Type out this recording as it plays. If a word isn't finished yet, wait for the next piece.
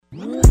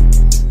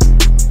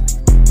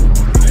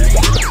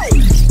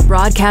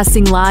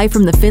Broadcasting live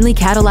from the Findlay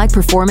Cadillac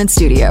Performance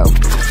Studio.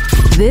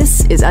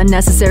 This is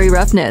Unnecessary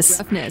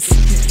Roughness.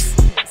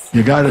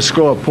 You got to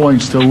score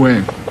points to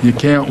win. You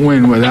can't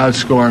win without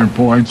scoring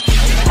points.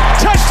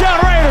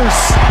 Touchdown Raiders!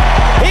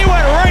 He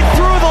went right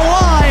through the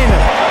line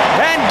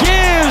and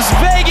gives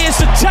Vegas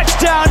a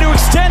touchdown to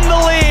extend the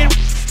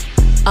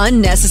lead.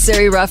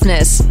 Unnecessary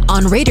Roughness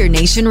on Raider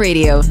Nation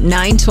Radio,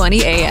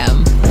 920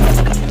 AM.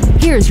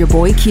 Here's your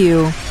boy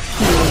Q.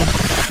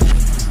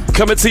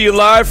 Coming to you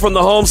live from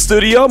the home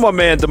studio, my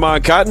man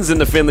Damon Cotton's in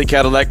the Findlay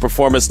Cadillac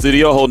Performance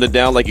Studio, holding it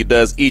down like he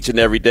does each and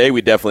every day.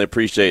 We definitely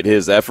appreciate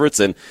his efforts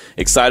and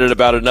excited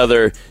about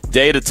another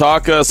day to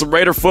talk some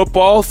Raider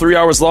football. 3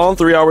 hours long,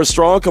 3 hours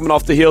strong, coming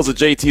off the heels of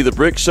JT the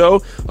Brick Show.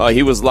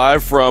 He was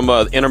live from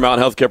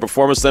Intermountain Healthcare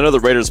Performance Center, the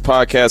Raiders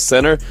Podcast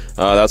Center.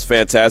 That's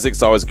fantastic.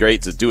 It's always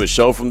great to do a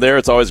show from there.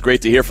 It's always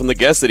great to hear from the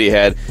guests that he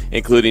had,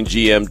 including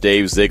GM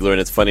Dave Ziegler.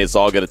 And it's funny, it's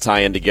all going to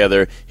tie in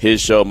together.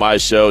 His show, my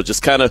show,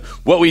 just kind of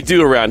what we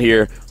do around here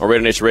on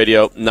Raider Nation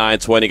Radio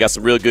 920. Got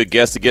some real good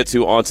guests to get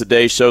to on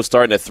today's show.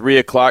 Starting at 3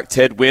 o'clock,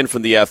 Ted Wynn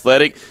from The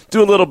Athletic.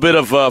 Do a little bit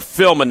of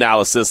film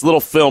analysis, a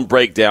little film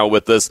breakdown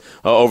with us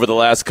over the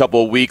last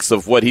couple of weeks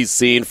of what he's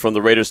seen from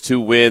the Raiders'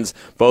 2 wins,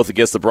 both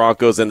against the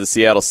Broncos and the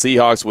Seattle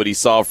Seahawks, what he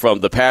saw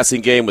from the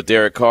passing game with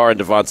Derek Carr and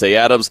Devontae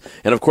Adams,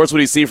 and, of course, what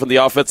he's seen from the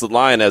offensive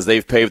line as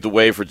they've paved the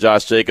way for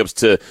Josh Jacobs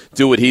to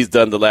do what he's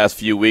done the last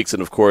few weeks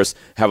and, of course,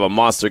 have a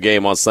monster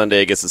game on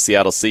Sunday against the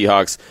Seattle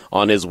Seahawks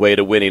on his way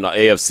to winning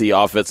AFC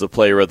Offensive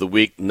Player of the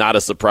Week. Not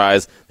a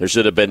surprise. There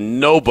should have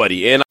been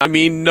nobody, and I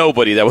mean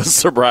nobody, that was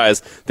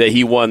surprised that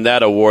he won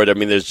that award. I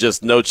mean, there's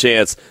just no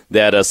chance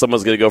that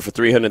someone's going to go for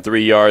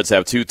 303 yards,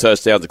 have 2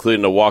 touchdowns,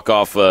 including a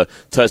walk-off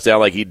touchdown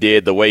like he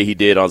did, the way he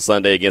did on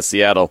Sunday against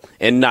Seattle,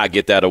 and not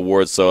get that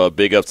award. So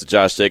big ups to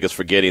Josh Jacobs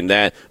for getting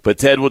that. But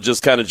Ted will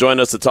just kind of join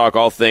us to talk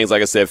all things,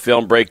 like I said,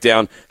 film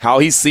breakdown, how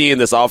he's seeing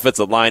this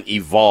offensive line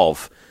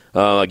evolve.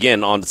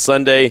 Again, on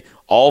Sunday,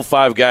 all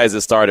 5 guys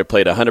that started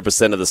played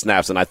 100% of the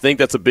snaps, and I think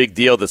that's a big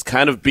deal that's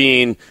kind of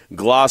being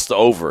glossed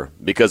over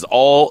because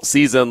all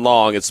season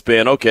long it's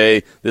been,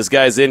 okay, this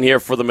guy's in here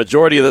for the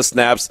majority of the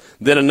snaps,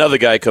 then another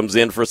guy comes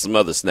in for some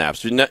other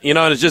snaps. And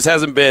it just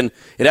hasn't been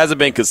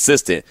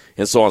consistent.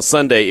 And so on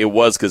Sunday it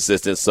was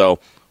consistent. So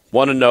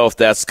want to know if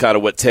that's kind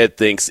of what Ted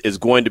thinks is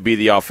going to be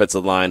the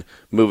offensive line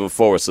moving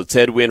forward. So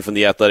Ted Wynn from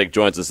The Athletic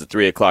joins us at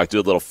 3 o'clock, do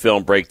a little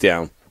film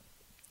breakdown.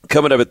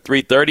 Coming up at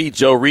 3:30,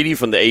 Joe Reedy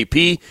from the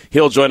AP.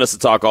 He'll join us to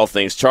talk all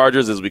things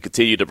Chargers as we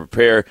continue to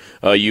prepare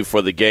you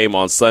for the game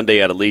on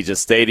Sunday at Allegiant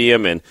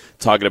Stadium and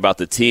talking about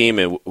the team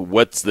and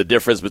what's the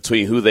difference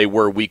between who they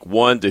were week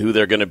 1 to who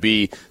they're going to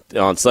be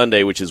on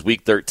Sunday, which is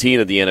week 13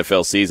 of the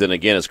NFL season.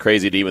 Again, it's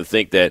crazy to even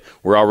think that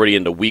we're already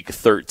into week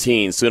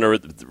 13. Sooner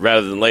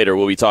rather than later,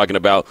 we'll be talking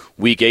about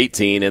week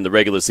 18 and the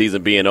regular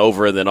season being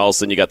over, and then all of a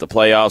sudden you got the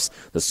playoffs,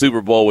 the Super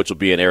Bowl, which will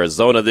be in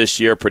Arizona this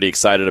year. Pretty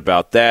excited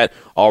about that.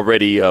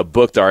 Already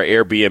booked our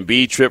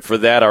Airbnb trip for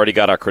that. Already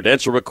got our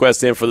credential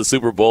request in for the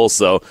Super Bowl.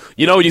 So,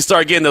 when you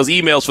start getting those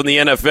emails from the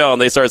NFL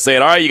and they start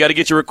saying, all right, you got to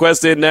get your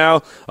request in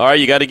now. All right,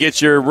 you got to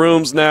get your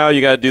rooms now. You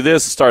got to do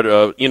this. Start,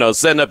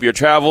 setting up your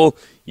travel.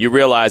 You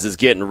realize it's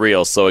getting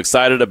real. So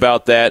excited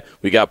about that.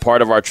 We got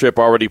part of our trip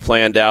already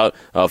planned out,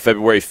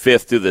 February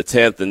 5th through the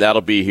 10th, and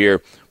that'll be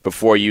here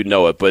before you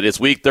know it. But it's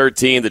week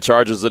 13. The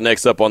Chargers are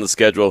next up on the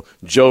schedule.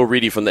 Joe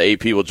Reedy from the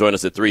AP will join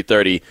us at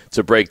 3:30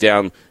 to break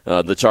down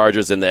the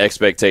Chargers and the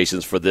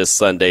expectations for this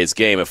Sunday's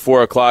game. At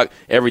 4 o'clock,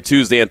 every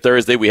Tuesday and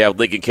Thursday, we have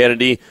Lincoln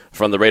Kennedy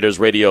from the Raiders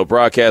Radio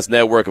Broadcast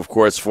Network. Of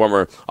course,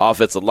 former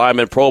offensive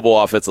lineman, Pro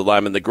Bowl offensive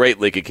lineman, the great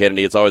Lincoln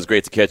Kennedy. It's always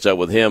great to catch up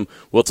with him.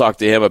 We'll talk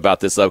to him about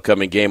this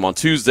upcoming game. On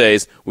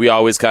Tuesdays, we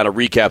always kind of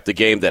recap the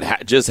game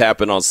that just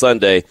happened on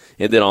Sunday.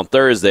 And then on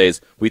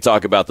Thursdays, we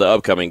talk about the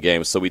upcoming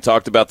games. So we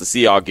talked about the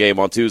Seahawks game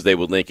on Tuesday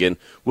with Lincoln.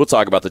 We'll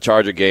talk about the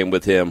Charger game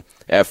with him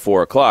at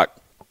 4 o'clock.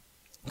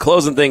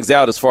 Closing things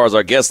out as far as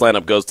our guest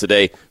lineup goes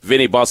today,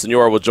 Vinny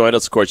Bonsignore will join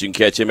us. Of course, you can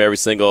catch him every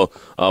single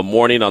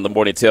morning on the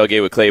Morning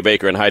Tailgate with Clay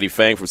Baker and Heidi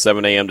Fang from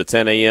 7 a.m. to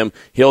 10 a.m.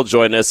 He'll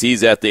join us.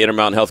 He's at the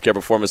Intermountain Healthcare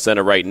Performance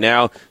Center right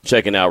now,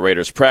 checking out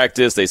Raiders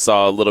practice. They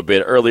saw a little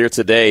bit earlier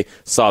today,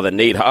 saw that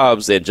Nate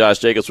Hobbs and Josh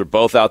Jacobs were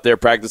both out there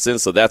practicing,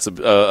 so that's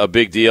a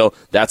big deal.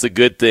 That's a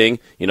good thing.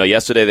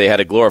 Yesterday they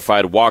had a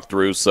glorified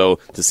walkthrough, so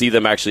to see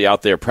them actually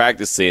out there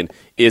practicing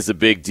is a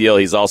big deal.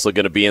 He's also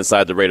going to be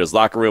inside the Raiders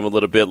locker room a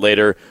little bit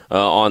later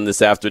on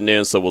this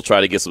afternoon, so we'll try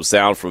to get some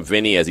sound from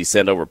Vinny as he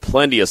sent over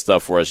plenty of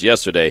stuff for us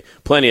yesterday.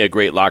 Plenty of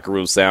great locker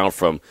room sound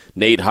from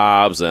Nate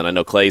Hobbs, and I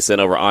know Clay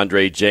sent over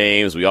Andre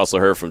James. We also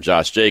heard from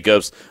Josh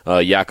Jacobs,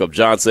 Jakob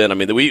Johnson. I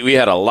mean, we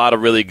had a lot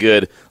of really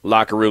good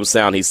locker room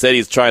sound. He said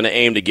he's trying to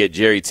aim to get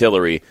Jerry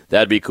Tillery.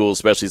 That'd be cool,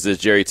 especially since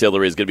Jerry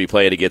Tillery is going to be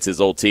playing against his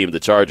old team,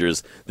 the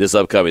Chargers, this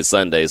upcoming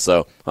Sunday.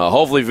 So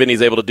hopefully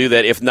Vinny's able to do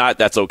that. If not,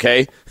 that's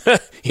okay.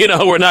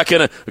 we're not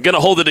gonna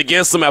hold it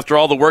against him after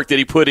all the work that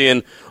he put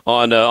in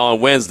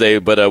on Wednesday.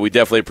 But we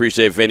definitely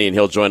appreciate Vinny, and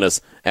he'll join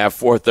us at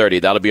 4:30.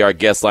 That'll be our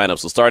guest lineup.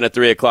 So starting at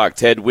 3 o'clock,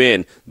 Ted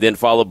Wynn, then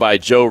followed by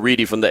Joe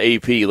Reedy from the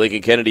AP,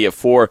 Lincoln Kennedy at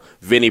 4,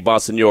 Vinny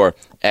Bonsignor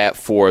at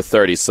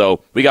 4:30.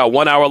 So we got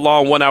 1 hour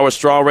long, 1 hour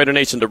strong, Raider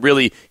Nation, to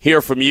really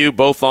hear from you,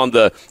 both on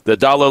the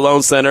Dollar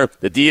Loan Center,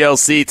 the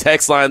DLC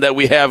text line that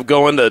we have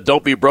going, the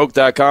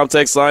don'tbebroke.com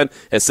text line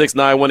at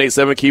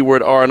 69187,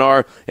 keyword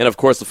R&R, and of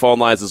course the phone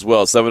lines as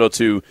well,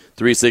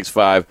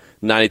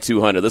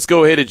 702-365-9200. Let's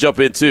go ahead and jump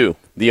into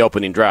the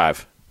opening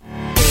drive.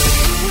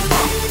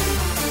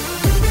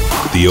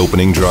 The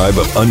opening drive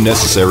of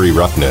Unnecessary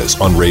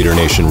Roughness on Raider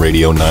Nation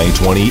Radio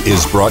 920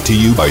 is brought to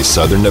you by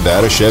Southern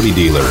Nevada Chevy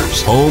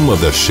Dealers, home of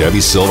the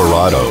Chevy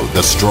Silverado,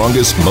 the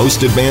strongest,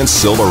 most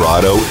advanced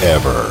Silverado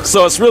ever.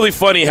 So it's really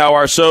funny how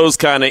our shows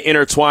kind of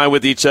intertwine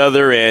with each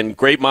other, and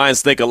great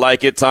minds think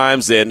alike at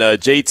times. And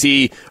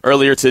JT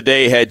earlier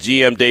today had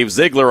GM Dave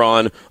Ziegler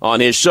on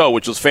his show,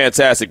 which was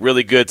fantastic,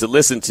 really good to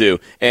listen to.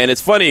 And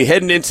it's funny,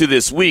 heading into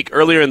this week,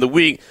 earlier in the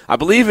week, I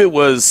believe it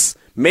was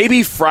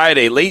maybe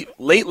Friday,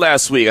 late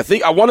last week.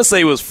 I want to say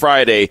it was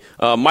Friday.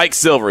 Mike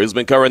Silver, who's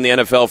been covering the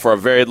NFL for a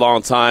very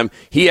long time,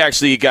 he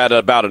actually got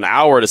about an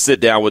hour to sit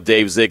down with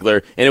Dave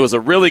Ziegler, and it was a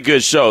really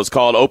good show. It's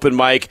called Open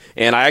Mic,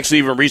 and I actually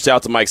even reached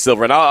out to Mike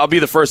Silver. And I'll be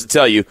the first to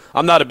tell you,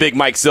 I'm not a big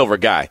Mike Silver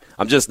guy.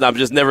 I'm just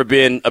never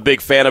been a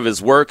big fan of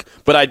his work,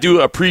 but I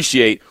do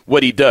appreciate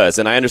what he does,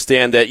 and I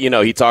understand that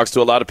he talks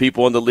to a lot of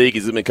people in the league.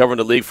 He's been covering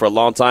the league for a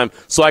long time,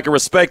 so I can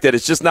respect that.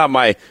 It's just not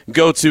my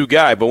go-to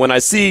guy. But when I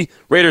see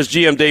Raiders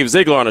GM Dave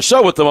Ziegler on a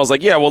show with them, I was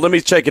like, yeah, well, let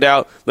me check it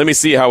out. Let me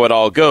see how it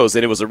all goes.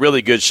 And it was a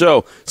really good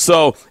show.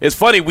 So it's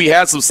funny, we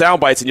had some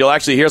sound bites, and you'll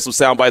actually hear some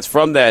sound bites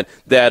from that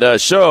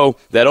show,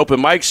 that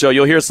open mic show.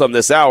 You'll hear some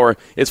this hour.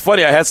 It's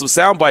funny, I had some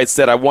sound bites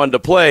that I wanted to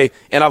play,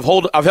 and I've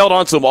held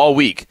on to them all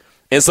week.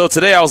 And so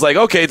today I was like,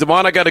 okay,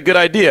 Damon, I got a good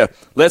idea.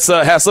 Let's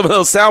have some of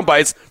those sound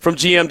bites from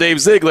GM Dave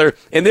Ziegler.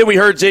 And then we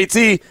heard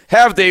JT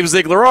have Dave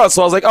Ziegler on.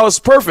 So I was like, oh, it's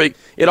perfect.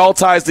 It all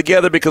ties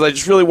together because I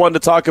just really wanted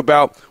to talk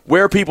about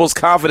where people's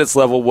confidence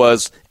level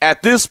was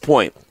at this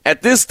point,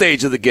 at this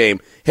stage of the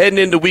game, heading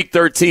into week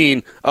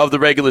 13 of the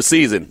regular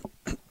season.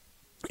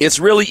 It's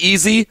really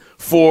easy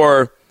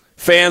for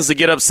fans to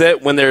get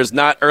upset when there's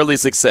not early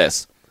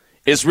success.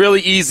 It's really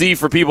easy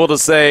for people to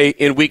say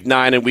in week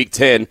 9 and week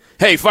 10,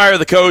 hey, fire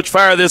the coach,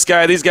 fire this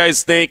guy, these guys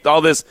stink,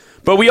 all this.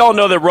 But we all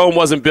know that Rome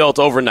wasn't built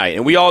overnight,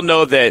 and we all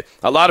know that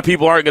a lot of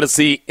people aren't going to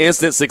see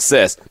instant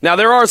success. Now,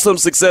 there are some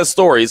success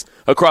stories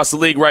across the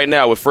league right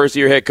now with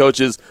first-year head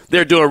coaches.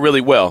 They're doing really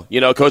well.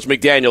 Coach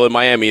McDaniel in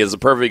Miami is a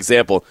perfect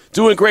example.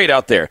 Doing great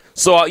out there.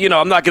 So,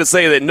 I'm not going to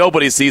say that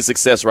nobody sees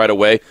success right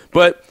away,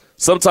 but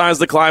sometimes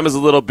the climb is a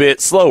little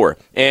bit slower.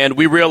 And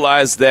we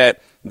realize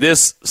that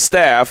this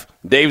staff,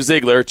 Dave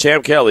Ziegler,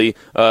 Champ Kelly,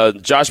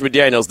 Josh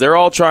McDaniels, they're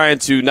all trying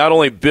to not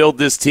only build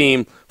this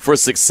team for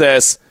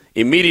success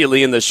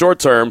immediately in the short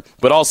term,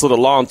 but also the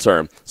long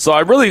term. So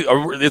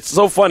it's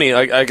so funny.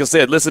 Like I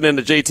said, listening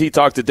to JT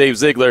talk to Dave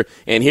Ziegler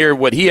and hear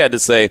what he had to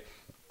say,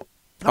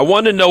 I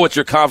wanted to know what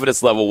your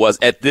confidence level was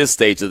at this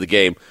stage of the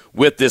game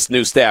with this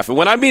new staff. And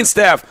when I mean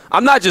staff,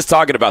 I'm not just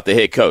talking about the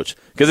head coach,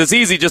 because it's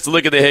easy just to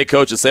look at the head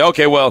coach and say,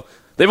 okay, well,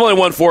 they've only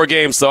won 4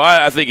 games, so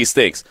I think he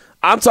stinks.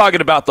 I'm talking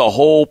about the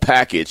whole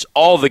package,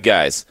 all the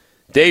guys,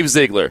 Dave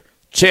Ziegler,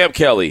 Champ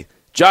Kelly,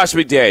 Josh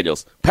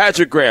McDaniels,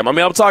 Patrick Graham.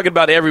 I'm talking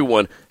about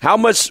everyone.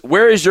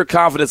 Where is your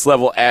confidence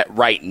level at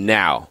right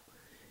now?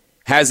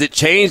 Has it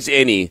changed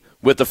any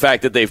with the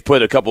fact that they've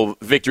put a couple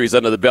victories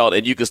under the belt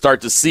and you can start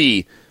to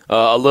see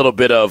a little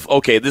bit of,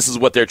 okay, this is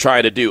what they're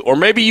trying to do? Or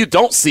maybe you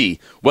don't see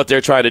what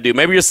they're trying to do.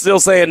 Maybe you're still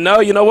saying,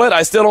 no, you know what?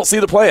 I still don't see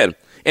the plan.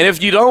 And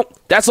if you don't,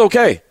 that's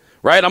okay.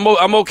 Right?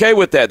 I'm okay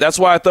with that. That's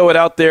why I throw it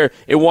out there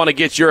and want to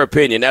get your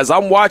opinion. As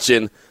I'm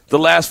watching the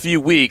last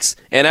few weeks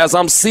and as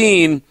I'm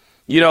seeing,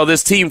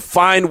 this team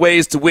find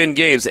ways to win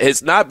games,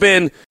 it's not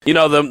been,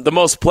 the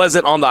most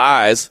pleasant on the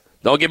eyes.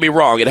 Don't get me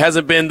wrong. It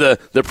hasn't been the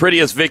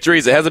prettiest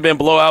victories. It hasn't been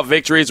blowout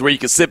victories where you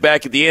can sit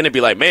back at the end and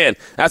be like, man,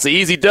 that's an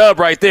easy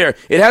dub right there.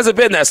 It hasn't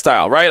been that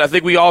style, right? I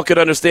think we all could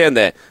understand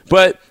that.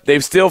 But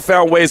they've still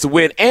found ways to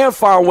win and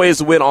found ways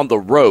to win on the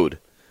road.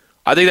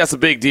 I think that's a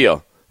big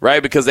deal.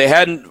 Right, because they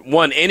hadn't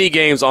won any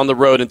games on the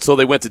road until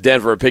they went to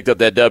Denver and picked up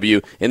that W,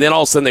 and then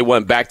all of a sudden they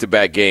won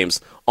back-to-back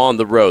games on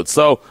the road.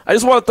 So I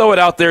just want to throw it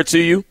out there to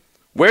you.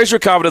 Where's your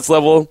confidence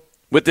level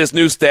with this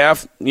new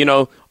staff?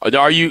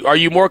 Are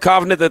you more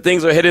confident that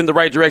things are heading in the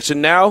right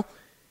direction now?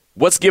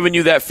 What's giving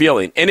you that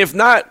feeling? And if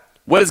not,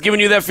 what is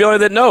giving you that feeling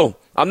that no,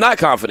 I'm not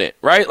confident,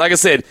 right? Like I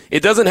said,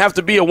 it doesn't have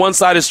to be a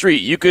one-sided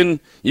street. You can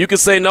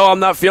say, no,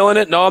 I'm not feeling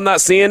it. No, I'm not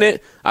seeing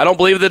it. I don't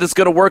believe that it's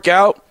going to work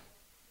out.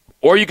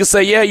 Or you can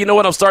say, yeah, you know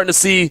what, I'm starting to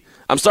see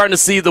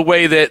the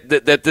way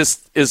that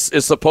this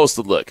is supposed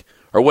to look,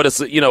 or what it's,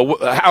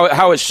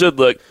 how it should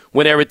look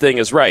when everything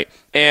is right.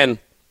 And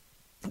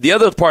the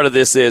other part of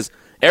this is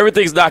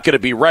everything's not going to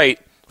be right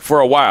for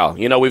a while.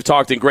 You know, we've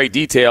talked in great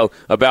detail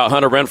about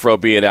Hunter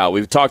Renfrow being out.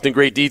 We've talked in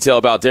great detail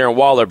about Darren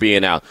Waller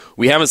being out.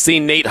 We haven't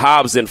seen Nate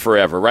Hobbs in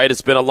forever, right?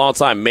 It's been a long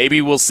time.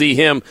 Maybe we'll see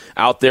him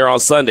out there on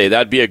Sunday.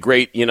 That'd be a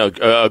great,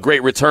 a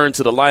great return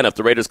to the lineup.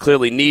 The Raiders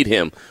clearly need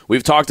him.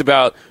 We've talked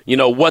about,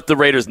 what the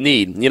Raiders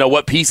need,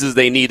 what pieces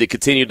they need to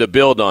continue to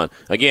build on.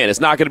 Again, it's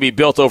not going to be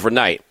built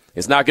overnight.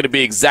 It's not going to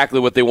be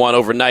exactly what they want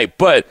overnight,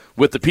 but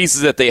with the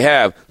pieces that they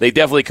have, they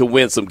definitely can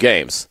win some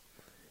games.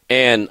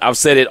 And I've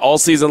said it all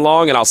season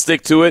long, and I'll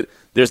stick to it.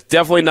 There's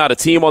definitely not a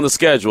team on the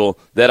schedule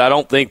that I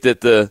don't think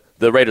that the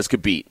Raiders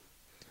could beat.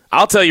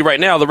 I'll tell you right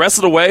now, the rest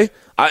of the way,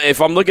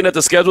 if I'm looking at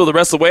the schedule the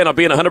rest of the way and I'm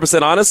being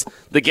 100% honest,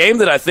 the game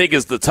that I think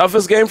is the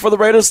toughest game for the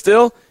Raiders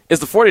still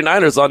is the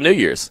 49ers on New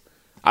Year's.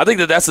 I think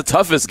that that's the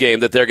toughest game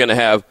that they're going to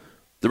have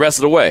the rest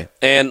of the way.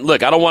 And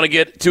look, I don't want to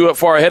get too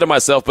far ahead of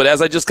myself, but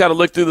as I just kind of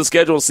look through the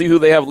schedule and see who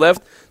they have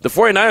left, the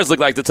 49ers look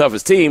like the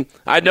toughest team.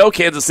 I know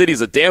Kansas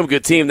City's a damn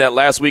good team that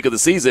last week of the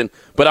season,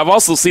 but I've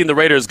also seen the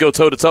Raiders go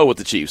toe-to-toe with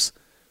the Chiefs,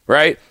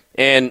 right?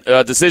 And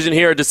a decision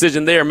here, a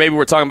decision there, maybe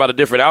we're talking about a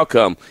different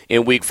outcome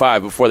in Week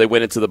 5 before they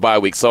went into the bye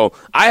week. So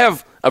I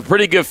have a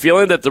pretty good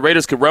feeling that the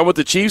Raiders could run with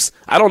the Chiefs.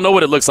 I don't know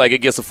what it looks like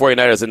against the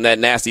 49ers and that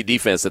nasty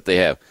defense that they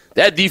have.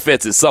 That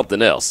defense is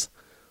something else.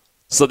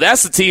 So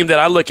that's the team that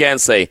I look at and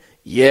say,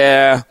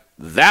 yeah,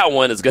 that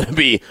one is going to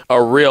be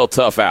a real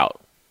tough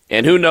out.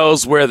 And who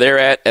knows where they're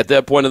at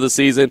that point of the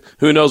season?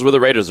 Who knows where the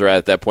Raiders are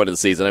at that point of the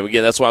season? And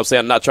again, that's why I'm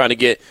saying I'm not trying to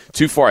get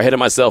too far ahead of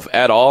myself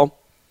at all.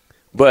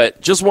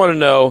 But just want to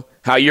know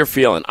how you're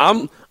feeling.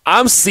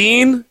 I'm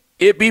seeing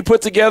it be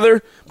put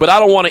together, but I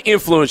don't want to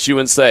influence you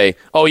and say,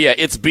 oh, yeah,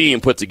 it's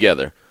being put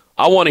together.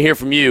 I want to hear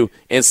from you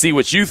and see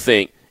what you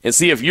think and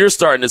see if you're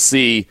starting to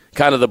see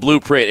kind of the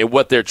blueprint and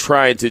what they're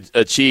trying to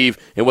achieve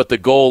and what the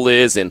goal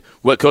is and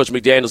what Coach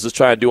McDaniels is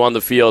trying to do on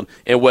the field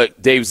and what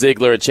Dave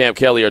Ziegler and Champ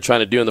Kelly are trying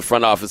to do in the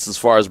front office as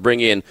far as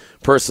bringing in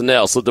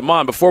personnel. So,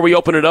 Damon, before we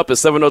open it up at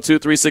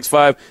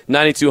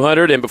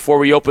 702-365-9200 and before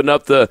we open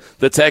up the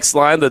text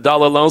line, the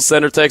Dollar Loan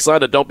Center text line,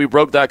 the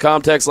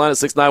don'tbebroke.com text line at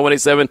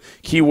 69187,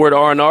 keyword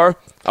R&R,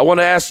 I want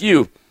to ask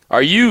you,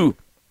 are you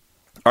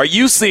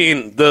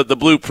seeing the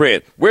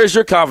blueprint? Where's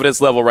your confidence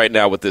level right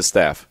now with this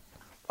staff?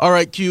 All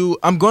right, Q,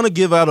 I'm going to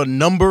give out a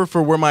number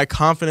for where my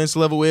confidence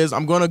level is.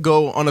 I'm going to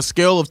go on a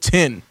scale of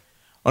 10.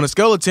 On a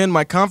scale of 10,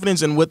 my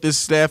confidence in what this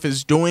staff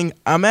is doing,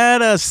 I'm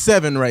at a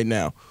 7 right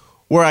now,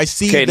 where I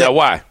see Okay, now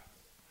why?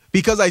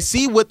 Because I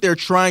see what they're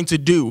trying to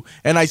do,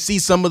 and I see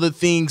some of the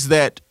things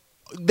that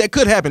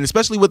could happen,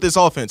 especially with this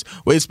offense.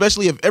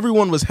 Especially if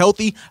everyone was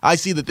healthy, I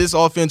see that this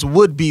offense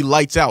would be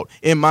lights out,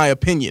 in my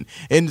opinion.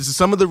 And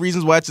some of the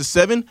reasons why it's a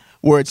 7,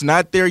 where it's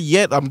not there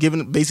yet, I'm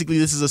giving basically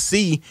this is a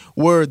C,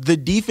 where the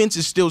defense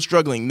is still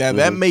struggling. Now,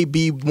 that may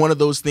be one of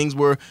those things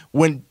where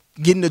when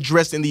getting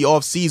addressed in the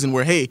offseason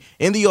where, hey,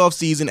 in the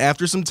offseason,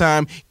 after some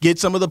time, get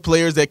some of the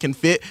players that can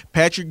fit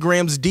Patrick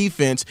Graham's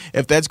defense.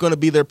 If that's going to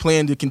be their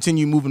plan to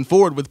continue moving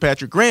forward with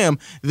Patrick Graham,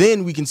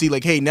 then we can see,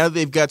 like, hey, now that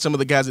they've got some of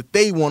the guys that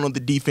they want on the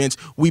defense,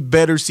 we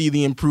better see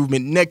the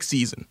improvement next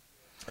season.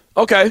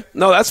 Okay.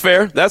 No, that's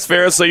fair. That's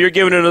fair. So you're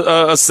giving it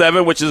a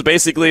 7, which is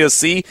basically a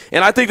C.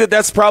 And I think that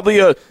that's probably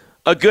a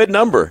good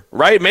number,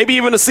 right? Maybe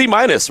even a C-,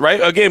 right?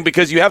 Again,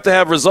 because you have to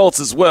have results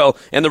as well,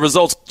 and the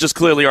results just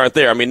clearly aren't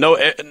there. I mean,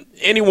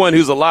 anyone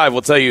who's alive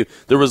will tell you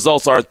the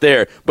results aren't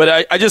there.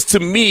 But I just, to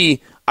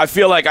me, I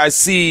feel like I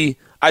see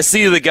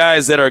the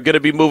guys that are going to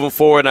be moving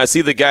forward, and I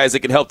see the guys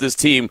that can help this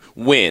team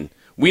win.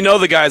 We know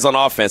the guys on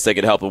offense that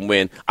can help them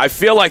win. I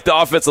feel like the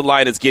offensive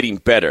line is getting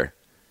better.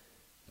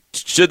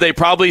 Should they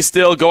probably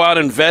still go out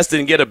and invest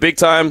and get a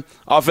big-time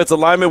offensive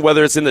lineman,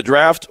 whether it's in the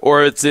draft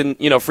or it's in,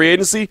 free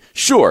agency?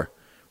 Sure.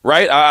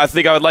 Right? I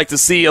think I would like to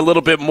see a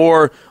little bit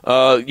more,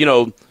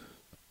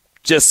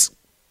 just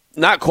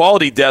not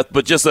quality depth,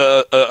 but just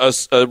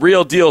a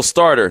real deal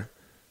starter.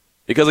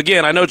 Because,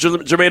 again, I know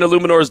Jermaine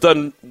Illuminor has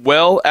done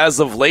well as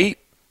of late,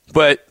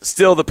 but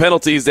still the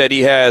penalties that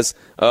he has,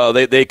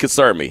 they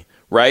concern me,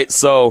 right?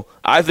 So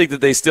I think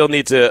that they still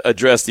need to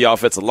address the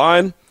offensive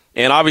line.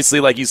 And obviously,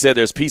 like you said,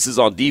 there's pieces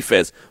on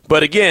defense.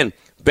 But, again,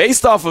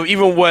 based off of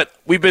even what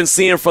we've been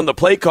seeing from the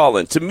play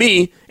calling, to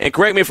me, and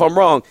correct me if I'm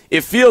wrong,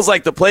 it feels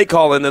like the play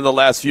calling in the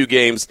last few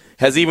games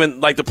has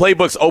even, like, the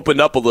playbook's opened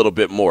up a little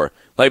bit more.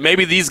 Like,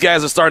 maybe these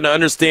guys are starting to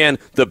understand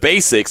the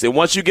basics, and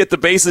once you get the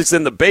basics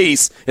in the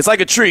base, it's like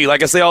a tree,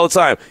 like I say all the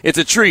time. It's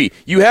a tree.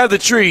 You have the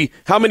tree.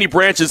 How many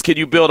branches can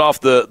you build off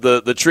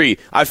the tree?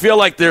 I feel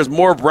like there's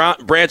more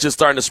branches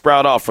starting to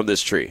sprout off from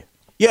this tree.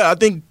 Yeah, I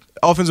think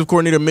offensive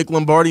coordinator Mick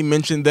Lombardi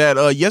mentioned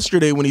that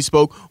yesterday when he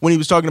spoke, when he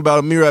was talking about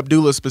Amir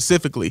Abdullah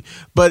specifically.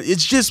 But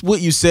it's just what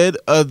you said,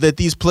 that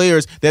these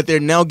players, that they're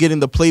now getting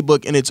the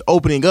playbook and it's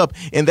opening up,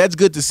 and that's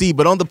good to see.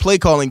 But on the play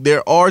calling,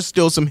 there are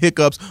still some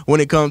hiccups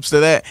when it comes to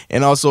that.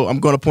 And also,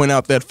 I'm going to point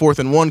out that 4th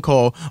and 1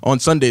 call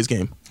on Sunday's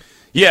game.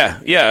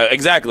 Yeah,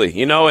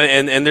 exactly.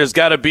 And there's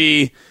got to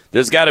be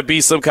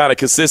some kind of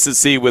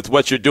consistency with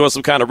what you're doing,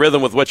 some kind of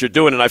rhythm with what you're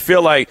doing. And I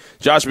feel like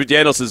Josh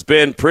McDaniels has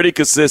been pretty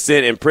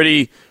consistent and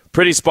pretty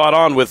spot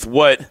on with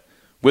what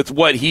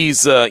what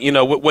he's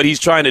what he's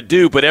trying to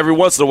do, but every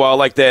once in a while,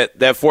 like that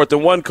 4th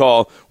and 1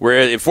 call,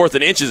 where 4th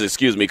and inches,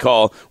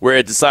 call, where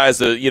it decides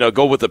to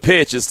go with the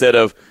pitch instead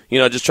of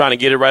just trying to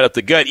get it right up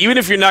the gut. Even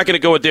if you're not going to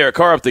go with Derek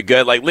Carr up the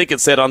gut, like Lincoln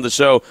said on the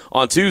show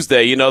on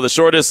Tuesday, the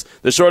shortest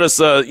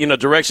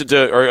direction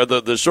to, or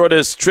the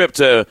shortest trip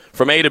to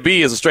from A to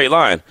B is a straight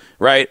line,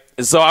 right?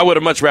 And so I would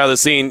have much rather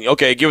seen,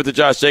 okay, give it to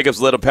Josh Jacobs,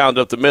 let him pound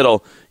it up the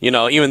middle,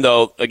 even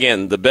though,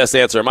 again, the best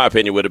answer in my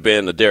opinion would have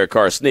been a Derek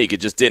Carr sneak.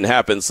 It just didn't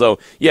happen. So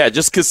yeah,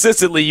 just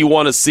consistently you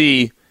want to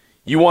see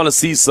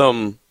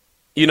some,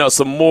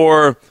 some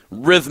more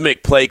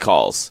rhythmic play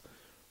calls.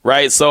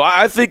 Right, so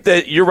I think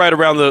that you're right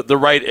around the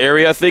right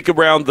area. I think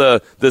around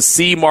the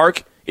C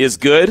mark is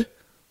good.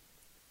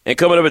 And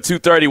coming up at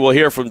 2:30, we'll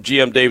hear from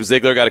GM Dave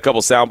Ziegler. Got a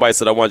couple sound bites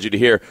that I wanted you to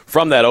hear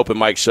from that open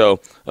mic show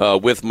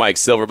with Mike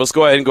Silver. But let's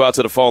go ahead and go out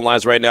to the phone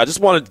lines right now. I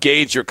just want to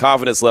gauge your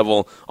confidence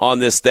level on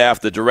this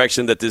staff, the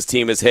direction that this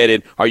team is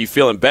headed. Are you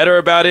feeling better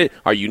about it?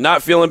 Are you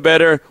not feeling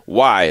better?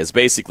 Why is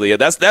basically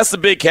that's the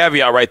big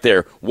caveat right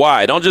there.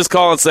 Why? Don't just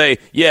call and say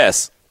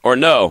yes or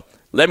no.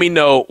 Let me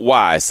know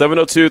why.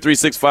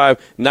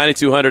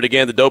 702-365-9200.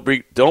 Again, the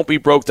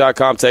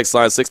don'tbebroke.com text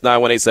line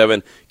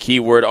 69187,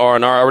 keyword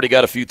R&R. I already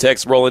got a few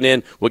texts rolling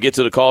in. We'll get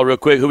to the call real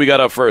quick. Who we got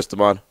up first,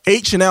 Damon?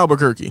 H in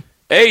Albuquerque.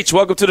 H,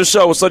 welcome to the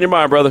show. What's on your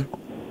mind, brother?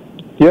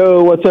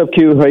 Yo, what's up,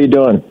 Q? How you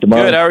doing, Damon?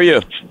 Good, how are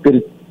you?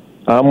 Good.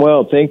 I'm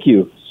well, thank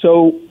you.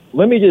 So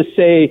let me just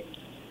say,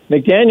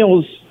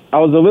 McDaniels, I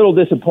was a little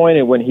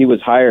disappointed when he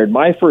was hired.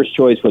 My first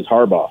choice was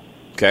Harbaugh.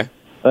 Okay.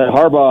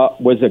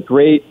 Harbaugh was a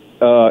great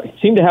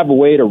seemed to have a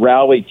way to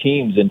rally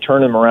teams and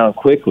turn them around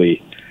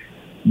quickly.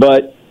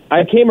 But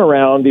I came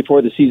around,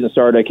 before the season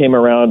started, I came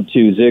around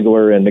to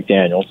Ziegler and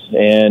McDaniels.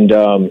 And,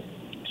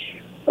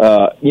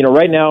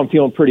 right now I'm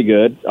feeling pretty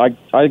good.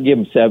 I give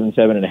them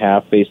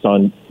 7.5 based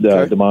on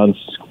the Damon's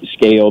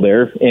scale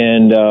there.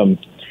 And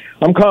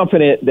I'm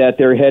confident that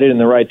they're headed in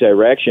the right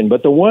direction.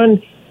 But the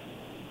one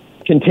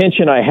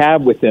contention I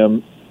have with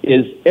them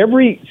is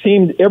every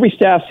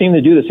staff seemed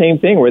to do the same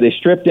thing, where they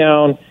strip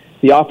down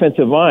the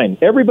offensive line.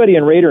 Everybody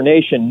in Raider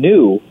Nation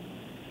knew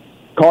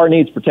Carr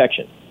needs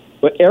protection.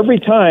 But every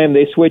time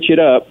they switch it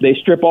up, they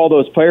strip all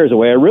those players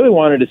away. I really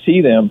wanted to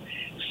see them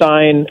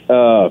sign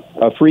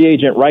a free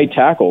agent right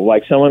tackle,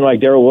 like someone like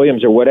Darrell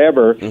Williams or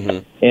whatever.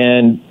 Mm-hmm.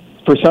 And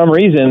for some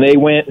reason, they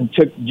went and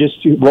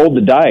rolled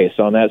the dice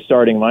on that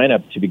starting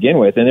lineup to begin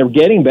with. And they're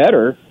getting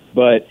better,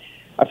 but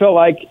I felt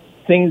like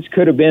things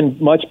could have been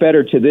much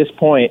better to this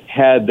point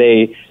had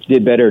they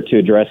did better to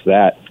address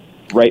that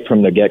right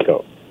from the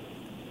get-go.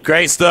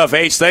 Great stuff,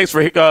 H. Thanks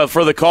for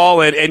the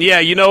call. And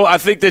yeah, I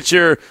think that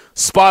you're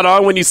spot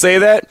on when you say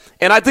that.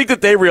 And I think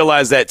that they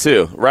realize that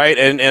too, right?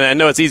 And I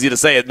know it's easy to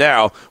say it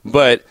now,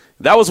 but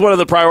that was one of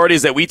the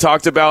priorities that we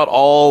talked about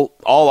all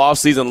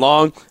offseason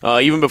long,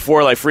 even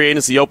before like free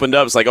agency opened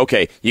up. It's like,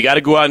 okay, you got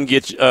to go out and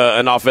get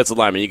an offensive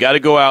lineman. You got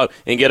to go out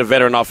and get a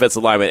veteran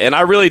offensive lineman. And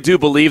I really do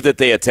believe that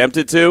they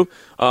attempted to.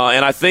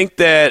 And I think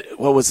that,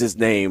 what was his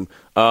name?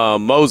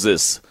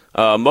 Moses.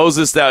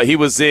 Moses, that he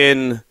was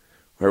in...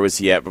 Where was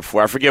he at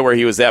before? I forget where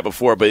he was at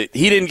before, but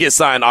he didn't get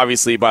signed,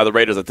 obviously, by the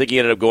Raiders. I think he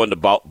ended up going to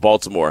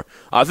Baltimore.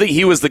 I think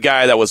he was the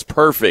guy that was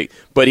perfect,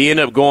 but he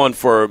ended up going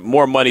for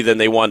more money than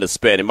they wanted to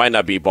spend. It might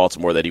not be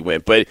Baltimore that he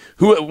went, but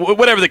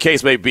whatever the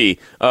case may be,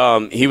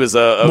 he was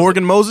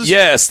Morgan Moses?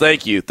 Yes,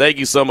 thank you. Thank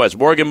you so much.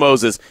 Morgan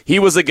Moses. He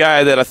was a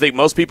guy that I think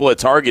most people had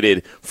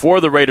targeted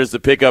for the Raiders to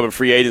pick up in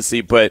free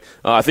agency, but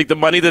I think the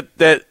money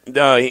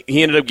that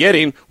he ended up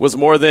getting was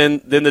more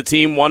than the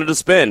team wanted to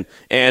spend.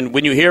 And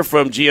when you hear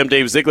from GM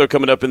Dave Ziegler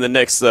coming up in the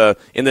next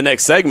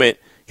segment,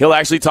 he'll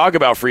actually talk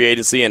about free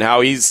agency and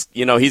how he's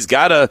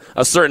got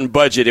a certain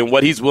budget and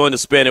what he's willing to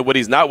spend and what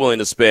he's not willing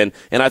to spend.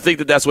 And I think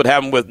that that's what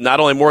happened with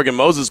not only Morgan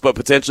Moses but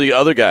potentially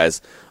other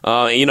guys.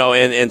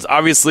 And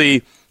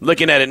obviously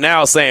looking at it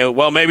now saying,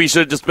 well, maybe he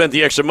should have just spent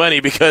the extra money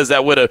because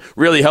that would have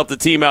really helped the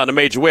team out in a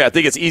major way. I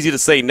think it's easy to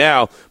say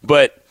now,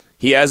 but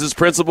he has his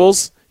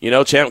principles.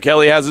 Champ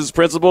Kelly has his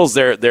principles.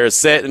 They're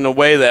set in a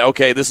way that,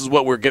 okay, this is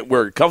what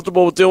we're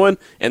comfortable with doing,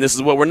 and this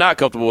is what we're not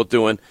comfortable with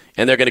doing,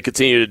 and they're going to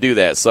continue to do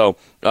that. So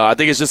I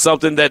think it's just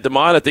something that,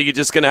 Damon, I think you're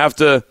just going to have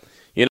to,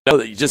 you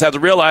just have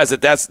to realize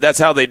that that's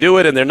how they do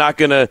it, and they're not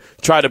going to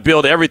try to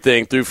build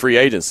everything through free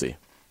agency.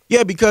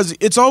 Yeah, because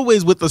it's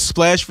always with the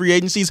splash free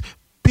agencies,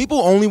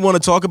 people only want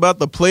to talk about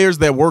the players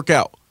that work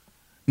out.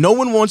 No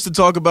one wants to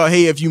talk about,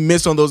 hey, if you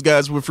miss on those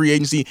guys with free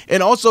agency.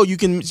 And also you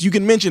can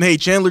mention, hey,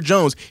 Chandler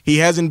Jones, he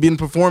hasn't been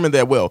performing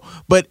that well.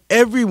 But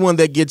everyone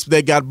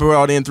that got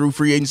brought in through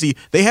free agency,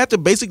 they had to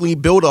basically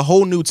build a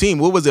whole new team.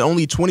 What was it,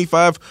 only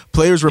 25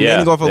 players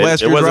remaining off of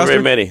last year's roster? It wasn't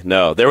very many.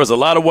 No, there was a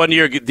lot of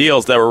one-year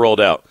deals that were rolled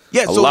out.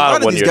 Yeah, so a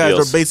lot of these guys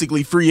are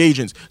basically free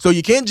agents. So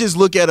you can't just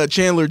look at a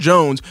Chandler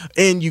Jones,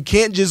 and you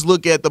can't just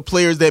look at the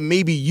players that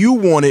maybe you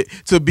wanted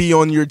to be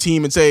on your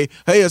team and say,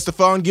 hey,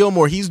 Stephon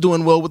Gilmore, he's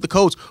doing well with the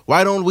Colts.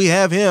 Why don't we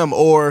have him?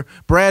 Or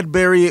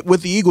Bradbury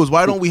with the Eagles,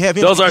 why don't we have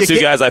him? Those aren't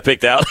two guys I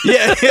picked out.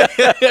 Yeah.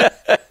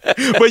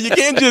 But you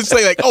can't just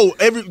say, like,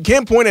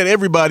 can't point at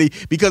everybody,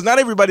 because not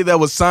everybody that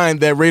was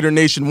signed that Raider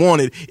Nation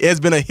wanted has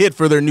been a hit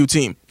for their new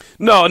team.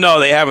 No,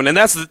 they haven't, and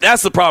that's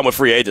the problem with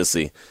free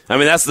agency. I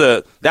mean, that's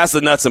the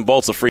nuts and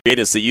bolts of free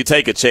agency. You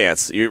take a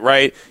chance,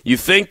 right? You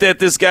think that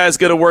this guy's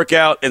going to work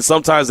out, and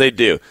sometimes they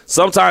do.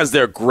 Sometimes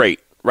they're great,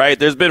 right?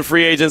 There's been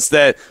free agents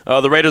that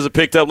the Raiders have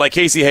picked up, like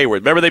Casey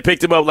Hayward. Remember, they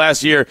picked him up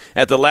last year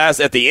at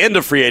the end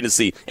of free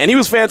agency, and he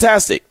was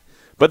fantastic.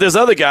 But there's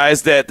other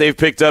guys that they've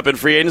picked up in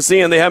free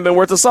agency, and they haven't been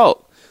worth a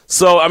salt.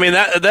 So, I mean,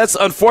 that's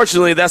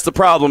unfortunately, that's the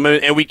problem.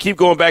 And we keep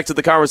going back to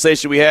the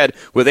conversation we had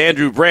with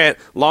Andrew Brandt,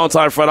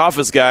 longtime front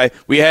office guy.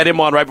 We had him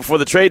on right before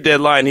the trade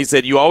deadline. He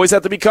said, you always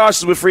have to be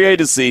cautious with free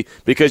agency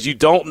because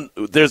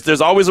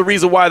there's always a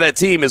reason why that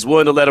team is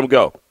willing to let him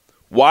go.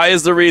 Why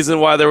is the reason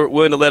why they're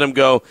willing to let him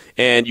go?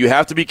 And you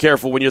have to be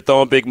careful when you're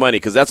throwing big money,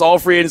 because that's all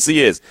free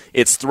agency is.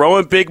 It's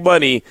throwing big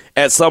money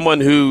at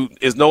someone who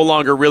is no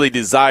longer really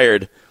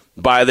desired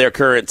by their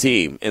current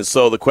team. And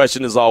so the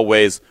question is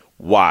always,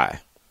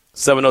 why?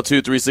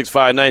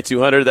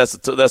 702-365-9200.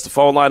 That's the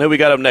phone line. Who we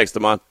got up next,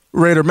 Damon?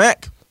 Raider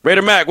Mac.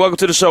 Raider Mac, welcome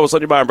to the show. What's on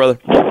your mind, brother?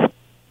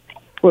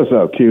 What's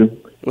up, Q?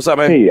 What's up,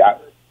 man? Hey,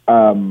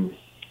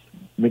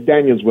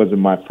 McDaniels wasn't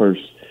my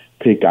first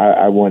pick.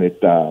 I wanted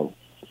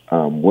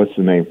what's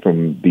the name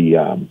from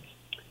the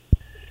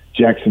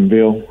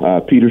Jacksonville,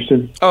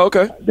 Peterson. Oh,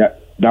 okay.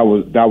 That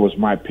was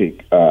my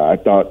pick. I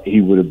thought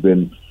he would have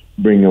been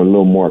bringing a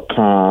little more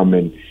calm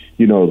and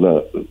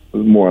the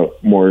more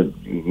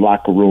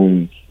locker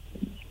room.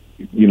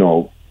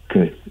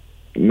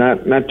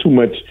 Not too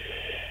much.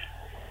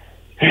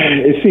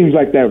 It seems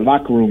like that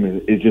locker room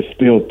is just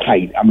still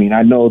tight. I mean,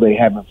 I know they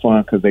having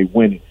fun because they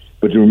winning,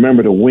 but you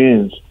remember the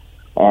wins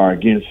are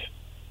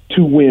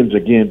two wins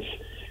against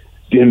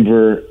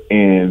Denver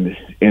and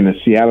a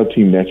Seattle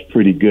team that's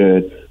pretty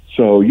good.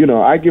 So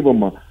I give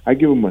them a 6.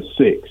 Okay.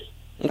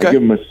 I give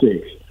them a 6.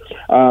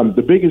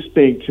 The biggest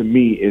thing to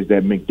me is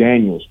that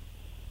McDaniels,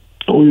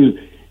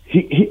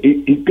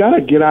 he got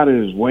to get out of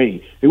his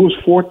way. It was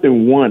 4th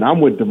and 1.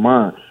 I'm with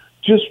Damon.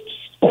 Just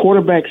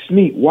quarterback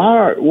sneak.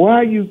 Why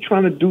are you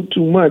trying to do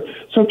too much?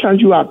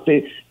 Sometimes you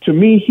outthink. To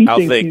me, he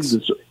thinks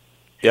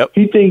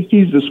he thinks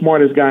he's the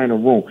smartest guy in the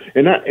room,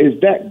 and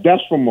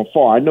that's from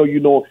afar. I know you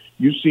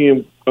see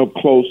him up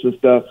close and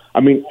stuff.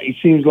 I mean, he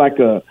seems like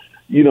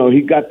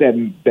he got that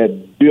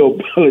Bill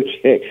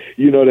Belichick,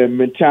 that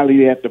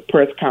mentality at the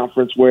press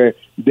conference where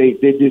they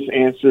just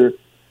answer.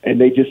 And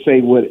they just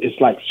say what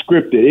it's like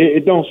scripted.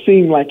 It don't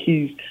seem like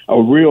he's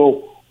a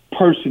real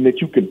person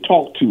that you can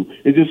talk to.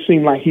 It just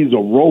seems like he's a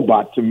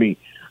robot to me.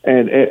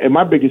 And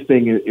my biggest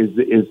thing is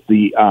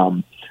the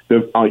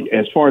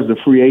as far as the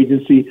free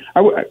agency,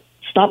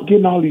 stop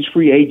getting all these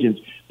free agents.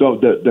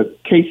 The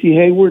Casey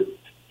Hayward,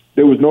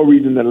 there was no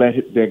reason to let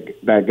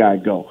that guy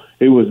go.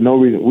 There was no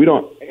reason. We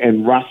don't.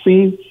 And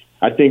Racine,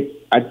 I think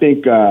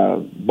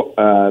the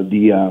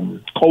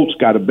Colts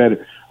got a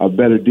better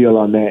deal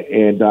on that,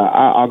 and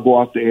I'll go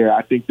off the air.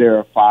 I think they're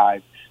a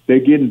 5. They're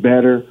getting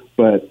better,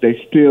 but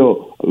they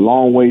still a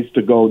long ways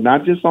to go.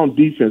 Not just on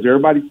defense.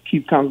 Everybody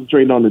keeps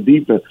concentrating on the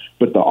defense,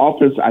 but the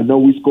offense. I know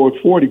we scored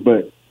 40,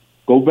 but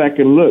go back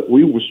and look.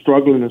 We were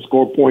struggling to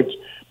score points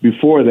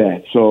before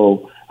that.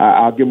 So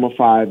I'll give them a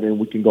 5, and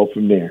we can go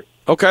from there.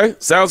 Okay,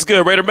 sounds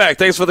good. Raider Mac,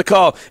 thanks for the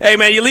call. Hey,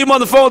 man, you leave him on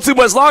the phone too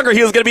much longer,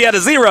 he was going to be at a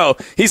 0.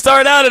 He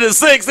started out at a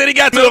 6, then he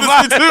got to a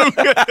 5.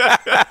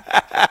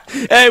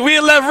 Hey, we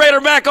had left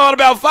Raider Mac on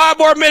about 5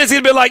 more minutes.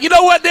 He'd been like, you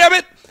know what, damn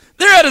it?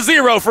 They're at a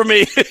 0 for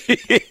me.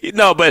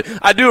 No, but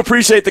I do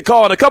appreciate the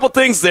call. And a couple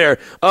things there.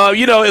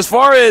 As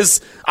far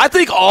as I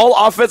think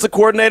all offensive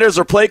coordinators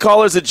or play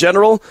callers in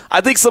general, I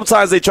think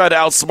sometimes they try to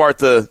outsmart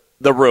the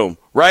room,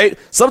 right?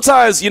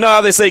 Sometimes, you know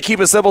how they say keep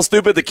it simple,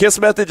 stupid, the KISS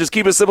method, just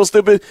keep it simple,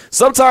 stupid?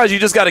 Sometimes you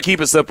just got to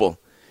keep it simple.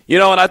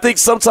 And I think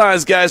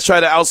sometimes guys try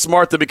to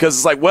outsmart them because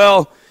it's like,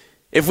 well,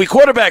 if we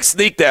quarterback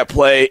sneak that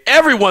play,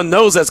 everyone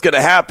knows that's going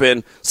to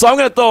happen, so I'm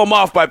going to throw him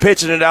off by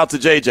pitching it out to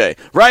JJ,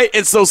 right?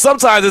 And so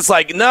sometimes it's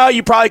like, no,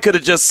 you probably could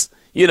have just,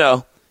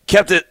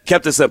 kept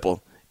it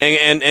simple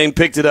and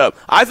picked it up.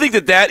 I think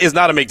that is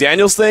not a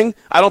McDaniels thing.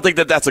 I don't think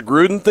that that's a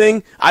Gruden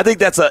thing. I think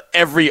that's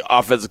every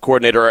offensive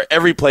coordinator or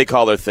every play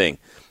caller thing.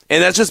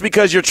 And that's just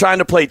because you're trying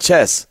to play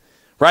chess,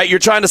 right? You're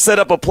trying to set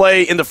up a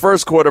play in the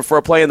first quarter for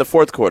a play in the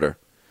fourth quarter.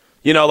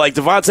 Like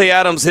Devontae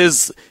Adams,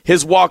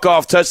 his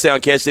walk-off touchdown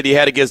catch that he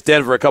had against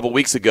Denver a couple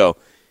weeks ago.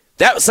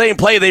 That same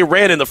play they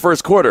ran in the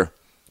first quarter,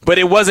 but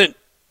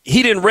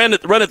he didn't run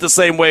it the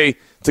same way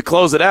to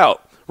close it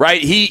out.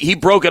 Right? He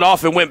broke it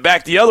off and went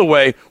back the other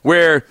way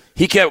where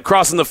he kept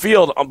crossing the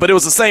field, but it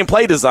was the same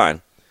play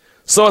design.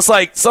 So it's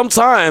like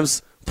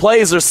sometimes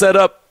plays are set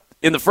up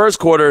in the first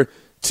quarter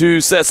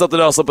to set something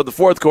else up in the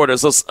fourth quarter.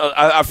 So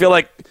I feel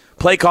like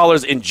play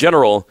callers in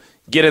general,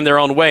 get in their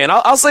own way. And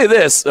I'll say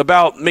this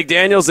about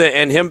McDaniels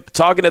and him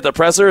talking at the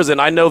pressers,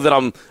 and I know that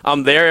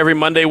I'm there every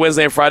Monday,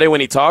 Wednesday, and Friday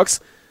when he talks.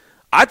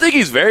 I think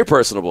he's very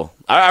personable.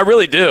 I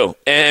really do.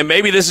 And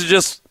maybe this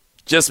is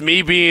just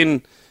me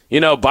being,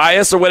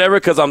 biased or whatever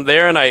because I'm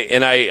there and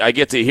I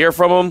get to hear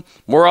from him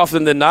more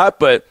often than not.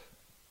 But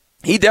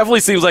he definitely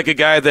seems like a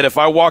guy that if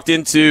I walked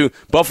into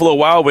Buffalo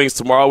Wild Wings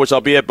tomorrow, which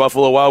I'll be at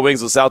Buffalo Wild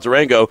Wings in South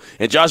Durango,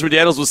 and Josh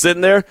McDaniels was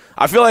sitting there,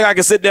 I feel like I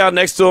could sit down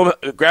next to him,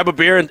 grab a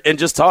beer, and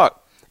just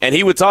talk. And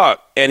he would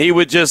talk. And he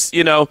would just,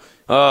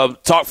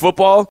 talk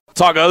football,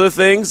 talk other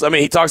things. I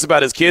mean, he talks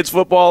about his kids'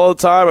 football all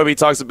the time. I mean, he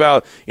talks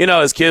about,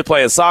 his kid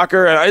playing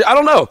soccer. And I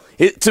don't know.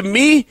 To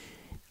me,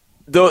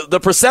 the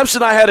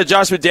perception I had of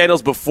Josh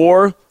McDaniels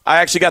before I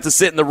actually got to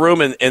sit in the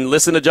room and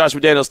listen to Josh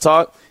McDaniels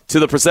talk to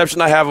the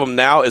perception I have of him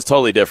now is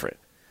totally different.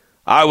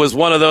 I was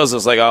one of those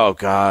that's like, oh,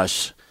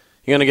 gosh,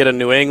 you're going to get a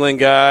New England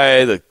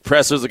guy. The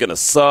pressers are going to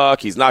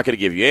suck. He's not going to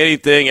give you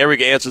anything.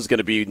 Every answer is going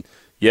to be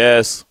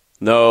yes,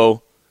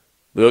 no.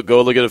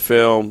 Go look at the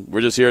film.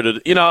 We're just here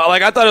to,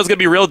 I thought it was going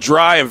to be real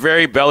dry and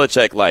very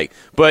Belichick-like.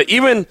 But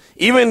even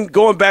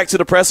going back to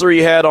the presser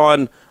he had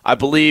on, I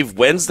believe,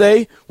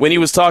 Wednesday, when he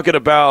was talking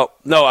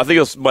about, no, I think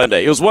it was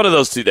Monday. It was one of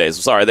those 2 days.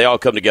 I'm sorry, they all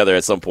come together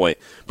at some point.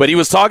 But he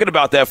was talking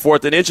about that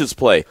 4th and inches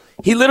play.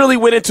 He literally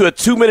went into a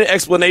 2-minute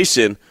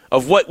explanation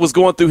of what was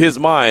going through his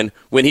mind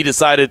when he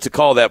decided to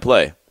call that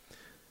play.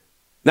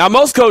 Now,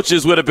 most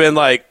coaches would have been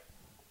like,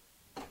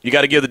 you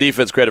got to give the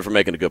defense credit for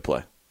making a good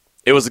play.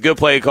 It was a good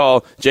play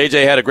call.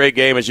 JJ had a great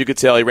game, as you could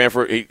tell. He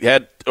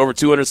had over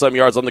 200-some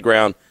yards on the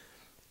ground.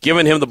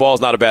 Giving him the ball is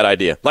not a bad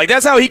idea.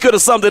 That's how he could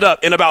have summed it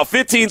up in about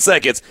 15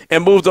 seconds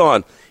and moved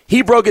on.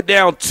 He broke it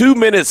down 2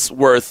 minutes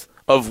worth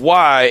of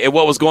why and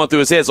what was going through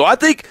his head. So I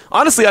think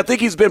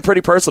he's been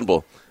pretty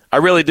personable. I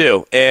really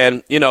do.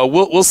 And,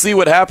 we'll see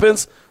what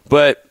happens.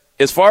 But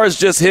as far as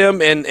just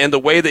him and the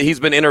way that he's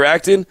been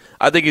interacting,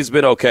 I think he's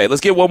been okay.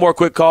 Let's get one more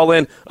quick call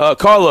in.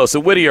 Carlos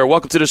in Whittier,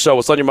 welcome to the show.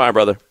 What's on your mind,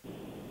 brother?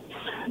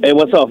 Hey,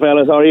 what's up,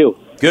 fellas? How are you?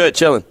 Good,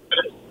 chilling.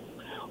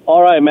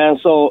 All right, man.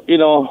 So,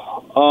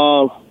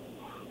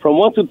 from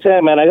 1 to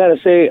 10, man, I got to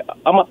say,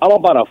 I'm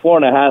about a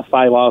 4.5,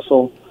 5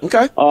 also.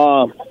 Okay.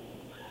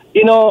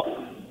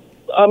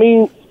 I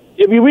mean,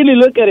 if you really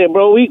look at it,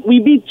 bro, we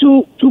beat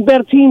two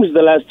bad teams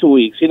the last 2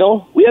 weeks,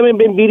 We haven't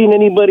been beating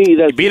anybody.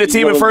 You beat a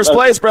team in first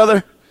place,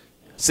 brother.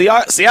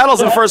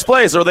 Seattle's in first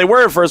place, or they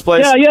were in first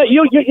place. Yeah,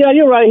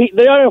 you're right.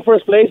 They are in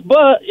first place,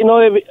 but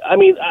I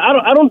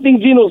don't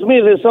think Geno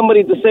Smith is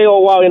somebody to say, oh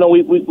wow,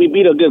 we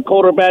beat a good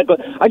quarterback.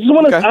 I just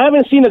want to. Okay. I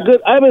haven't seen a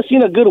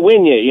good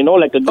win yet.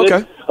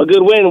 A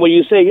good win where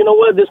you say, you know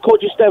what, this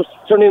coaching staff's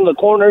turning the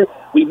corner.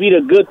 We beat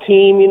a good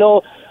team.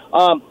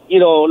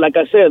 Like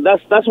I said,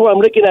 that's where I'm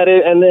looking at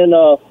it, and then.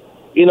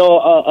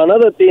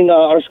 Another thing,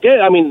 our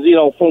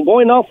schedule, from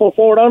going off from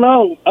forward on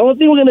out, I don't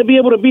think we're going to be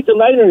able to beat the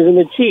Niners and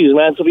the Chiefs,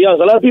 man, to be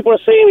honest. A lot of people are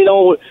saying,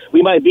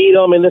 we might beat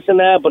them and this and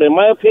that, but in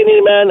my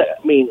opinion, man,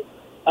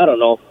 I don't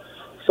know.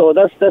 So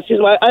that's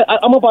just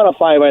I'm about a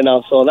 5 right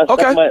now, so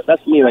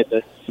that's me right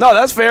there. No,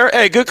 that's fair.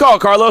 Hey, good call,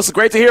 Carlos.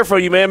 Great to hear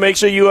from you, man. Make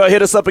sure you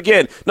hit us up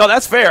again. No,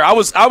 that's fair. I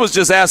was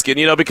just asking,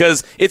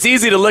 because it's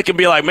easy to look and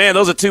be like, man,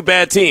 those are two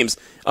bad teams.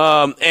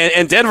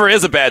 And Denver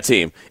is a bad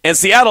team. And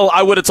Seattle,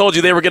 I would have told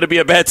you they were going to be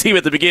a bad team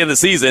at the beginning of the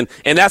season,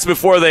 and that's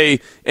before they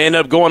end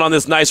up going on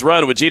this nice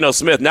run with Geno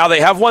Smith. Now they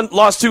have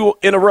lost 2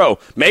 in a row.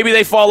 Maybe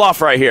they fall off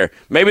right here.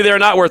 Maybe they're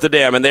not worth a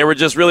damn, and they were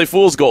just really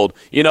fool's gold.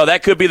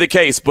 That could be the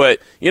case.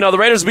 But, the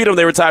Raiders beat them.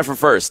 They were tied for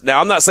first.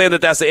 Now, I'm not saying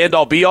that that's the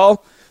end-all,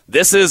 be-all.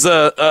 This is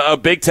a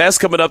big test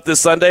coming up this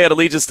Sunday at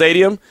Allegiant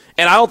Stadium,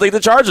 and I don't think the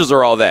Chargers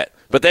are all that.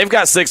 But they've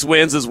got 6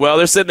 wins as well.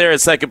 They're sitting there in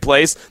second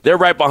place. They're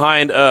right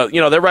behind,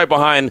 they're right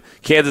behind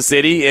Kansas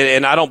City,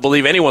 and I don't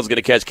believe anyone's going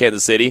to catch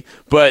Kansas City.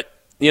 But,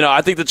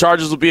 I think the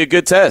Chargers will be a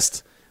good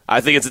test. I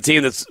think it's a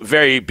team that's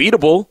very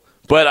beatable.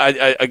 But,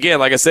 again,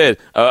 like I said,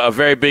 a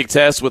very big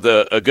test with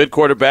a good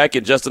quarterback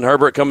and Justin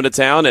Herbert coming to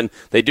town, and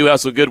they do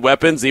have some good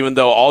weapons. Even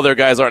though all their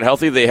guys aren't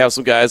healthy, they have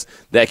some guys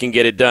that can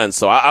get it done.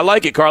 So I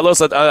like it, Carlos.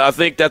 I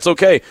think that's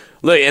okay.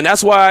 Look, and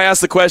that's why I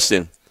asked the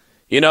question.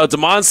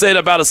 Damon said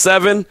about a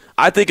 7.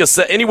 I think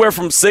anywhere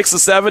from 6 to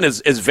 7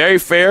 is very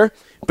fair.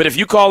 But if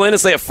you call in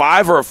and say a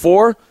 5 or a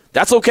 4,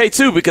 that's okay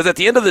too, because at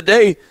the end of the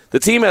day, the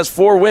team has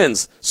 4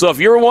 wins. So if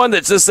you're one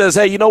that just says,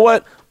 hey, you know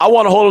what? I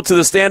want to hold them to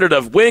the standard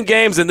of win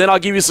games and then I'll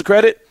give you some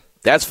credit,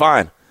 that's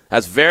fine.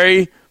 That's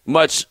very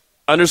much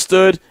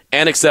understood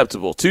and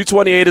acceptable.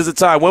 2:28 is the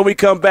time. When we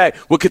come back,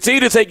 we'll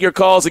continue to take your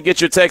calls and get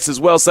your texts as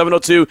well.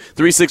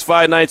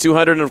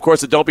 702-365-9200. And, of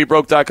course, the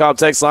don'tbebroke.com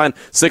text line,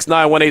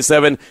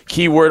 69187,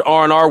 keyword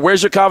R&R.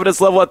 Where's your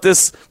confidence level with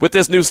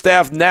this new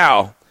staff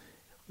now?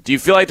 Do you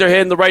feel like they're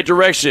heading the right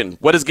direction?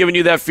 What is giving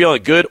you that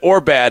feeling, good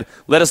or bad?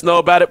 Let us know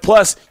about it.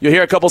 Plus, you'll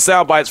hear a couple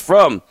sound bites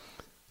from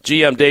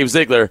GM Dave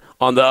Ziegler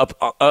on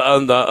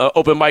the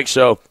Open Mic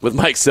Show with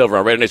Mike Silver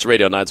on Raider Nation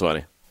Radio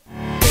 920.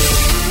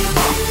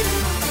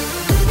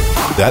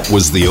 That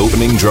was the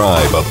opening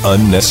drive of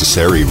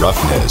Unnecessary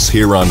Roughness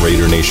here on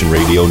Raider Nation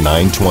Radio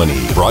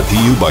 920. Brought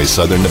to you by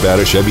Southern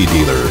Nevada Chevy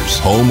Dealers,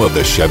 home of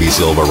the Chevy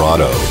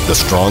Silverado, the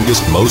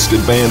strongest, most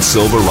advanced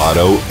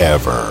Silverado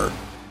ever.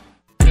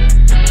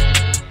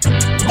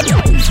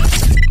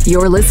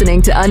 You're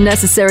listening to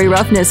Unnecessary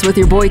Roughness with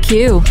your boy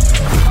Q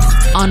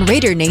on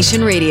Raider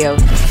Nation Radio.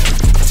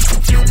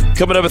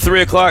 Coming up at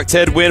 3 o'clock,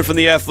 Ted Wynn from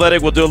The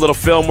Athletic. We'll do a little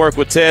film work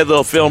with Ted, a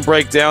little film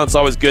breakdown. It's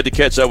always good to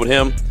catch up with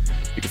him.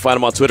 You can find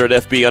him on Twitter at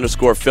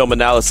FB_film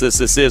analysis.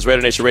 This is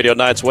Raider Nation Radio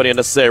 920,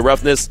 Unnecessary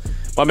Roughness.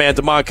 My man,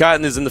 Damon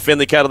Cotton, is in the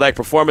Finley Cadillac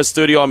Performance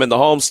Studio. I'm in the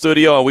home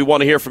studio, and we want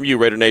to hear from you,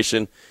 Raider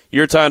Nation.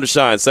 Your time to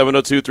shine,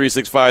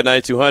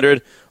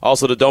 702-365-9200.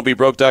 Also, the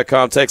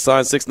don'tbebroke.com text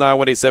line,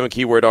 69187,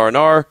 keyword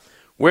R&R.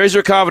 Where's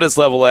your confidence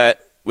level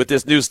at with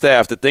this new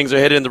staff that things are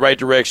headed in the right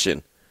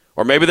direction?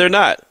 Or maybe they're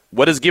not.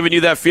 What is giving you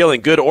that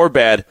feeling, good or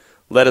bad?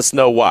 Let us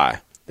know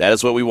why. That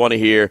is what we want to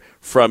hear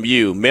from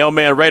you.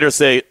 Mailman Raider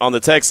say on the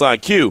text line,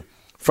 Q,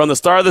 from the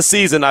start of the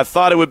season, I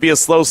thought it would be a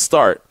slow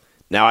start.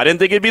 Now, I didn't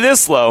think it'd be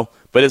this slow,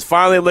 but it's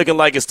finally looking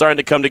like it's starting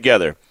to come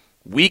together.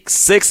 Week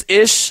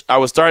 6-ish, I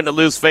was starting to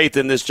lose faith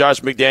in this Josh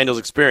McDaniels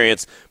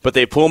experience, but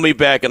they pulled me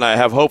back, and I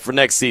have hope for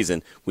next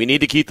season. We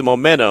need to keep the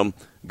momentum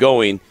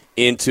going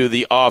into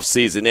the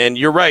offseason. And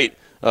you're right,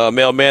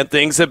 Mailman,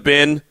 things have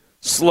been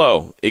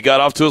slow. It got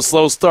off to a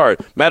slow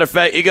start. Matter of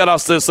fact, it got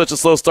off to such a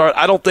slow start,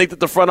 I don't think that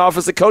the front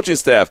office and coaching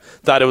staff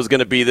thought it was going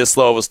to be this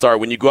slow of a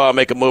start. When you go out and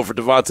make a move for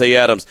Devontae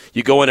Adams,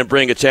 you go in and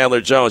bring a Chandler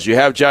Jones, you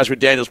have Josh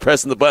McDaniels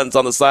pressing the buttons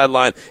on the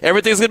sideline,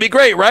 everything's going to be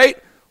great,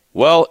 right?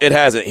 Well, it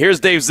hasn't. Here's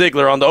Dave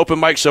Ziegler on the Open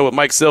Mic Show with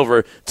Mike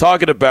Silver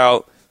talking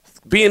about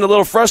being a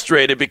little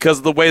frustrated because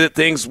of the way that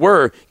things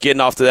were getting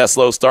off to that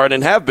slow start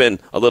and have been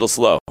a little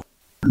slow.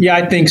 Yeah,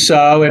 I think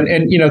so.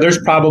 And you know, there's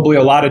probably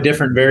a lot of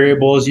different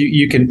variables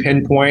you can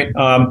pinpoint.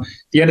 At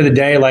the end of the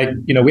day,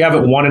 we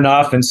haven't won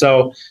enough. And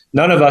so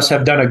none of us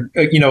have done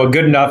a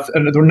good enough.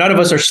 None of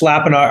us are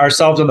slapping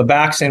ourselves on the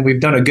back saying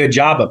we've done a good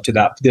job up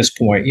to this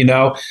point, in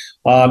all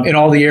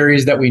the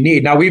areas that we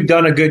need. Now, we've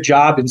done a good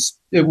job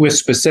with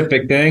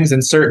specific things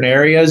in certain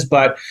areas,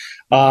 but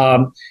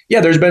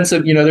there's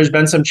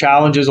been some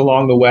challenges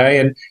along the way,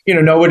 and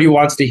nobody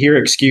wants to hear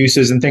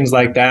excuses and things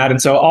like that.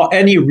 And so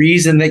any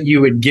reason that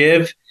you would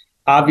give,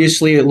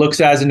 obviously it looks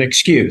as an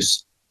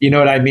excuse. You know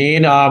what I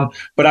mean?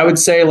 But I would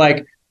say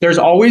there's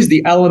always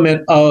the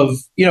element of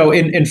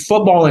in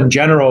football in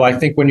general. I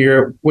think when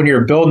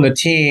you're building a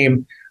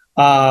team,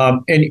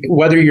 and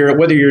whether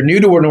you're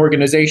new to an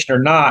organization or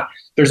not,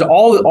 there's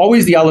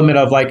always the element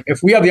of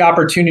if we have the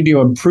opportunity to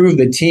improve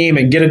the team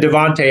and get a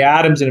Devontae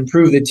Adams and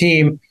improve the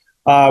team.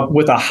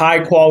 With a high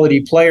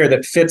quality player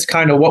that fits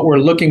kind of what we're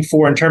looking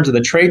for in terms of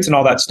the traits and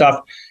all that stuff,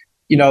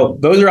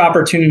 those are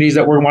opportunities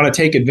that we want to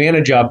take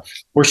advantage of.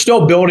 We're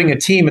still building a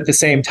team at the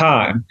same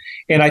time.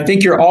 And I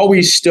think you're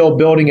always still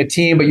building a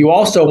team, but you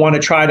also want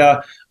to try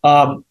to,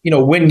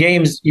 win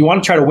games. You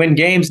want to try to win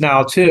games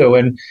now too.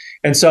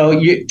 And so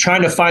you're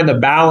trying to find the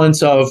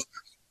balance of,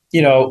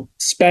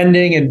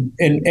 spending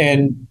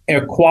and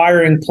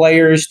acquiring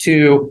players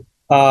to,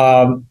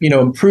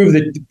 improve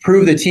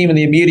the team in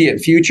the immediate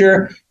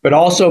future, but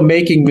also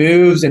making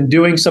moves and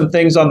doing some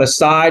things on the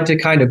side to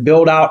kind of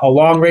build out a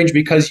long range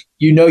because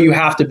you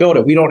have to build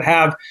it. We don't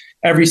have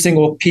every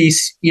single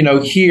piece,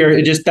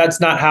 here. That's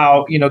not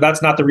how,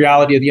 that's not the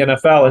reality of the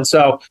NFL. And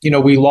so,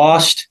 we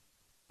lost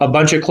a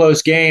bunch of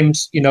close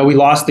games. We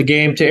lost the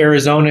game to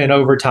Arizona in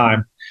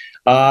overtime.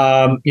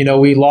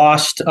 We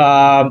lost,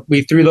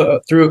 we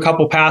threw a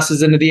couple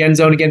passes into the end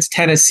zone against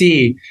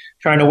Tennessee,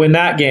 trying to win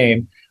that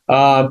game.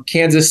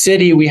 Kansas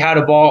City, we had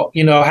the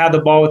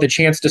ball with a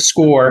chance to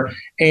score,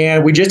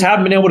 and we just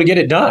haven't been able to get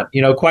it done.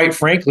 Quite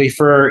frankly,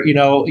 for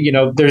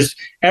there's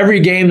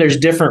every game, there's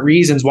different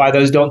reasons why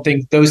those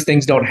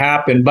things don't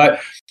happen. But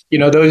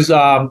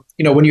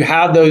when you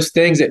have those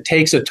things, it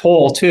takes a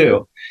toll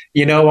too.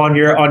 On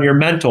your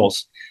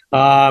mentals.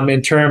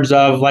 In terms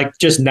of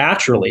just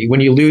naturally when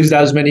you lose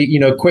those many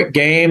quick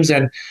games,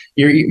 and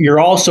you're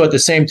also at the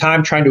same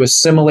time trying to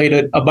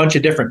assimilate a bunch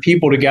of different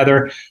people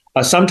together.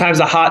 Sometimes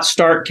a hot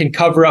start can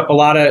cover up a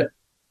lot of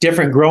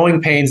different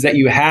growing pains that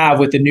you have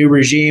with the new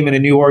regime and a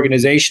new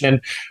organization, and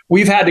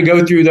we've had to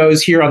go through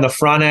those here on the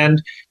front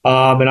end.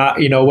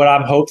 And what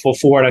I'm hopeful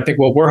for, and I think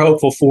what we're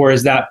hopeful for,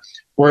 is that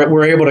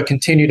we're able to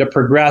continue to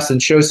progress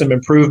and show some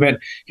improvement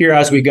here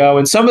as we go.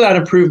 And some of that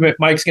improvement,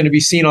 Mike's going to be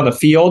seen on the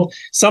field.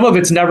 Some of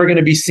it's never going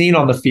to be seen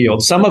on the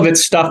field. Some of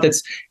it's stuff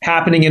that's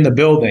happening in the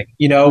building,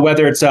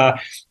 whether it's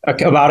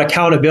about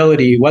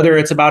accountability, whether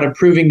it's about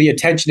improving the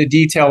attention to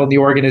detail in the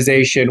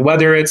organization,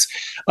 whether it's,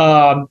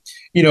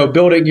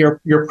 building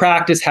your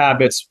practice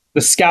habits,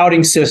 the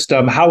scouting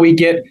system, how we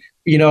get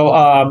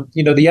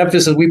the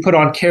emphasis we put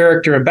on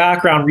character and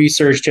background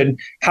research, and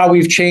how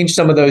we've changed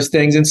some of those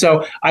things. And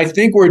so I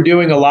think we're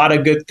doing a lot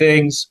of good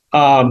things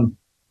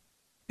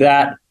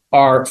that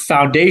are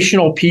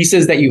foundational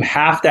pieces that you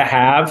have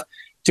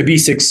to be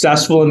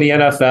successful in the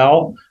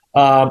NFL.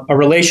 a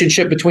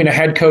relationship between a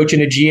head coach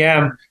and a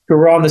GM who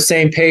are on the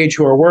same page,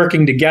 who are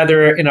working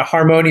together in a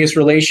harmonious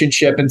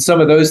relationship, and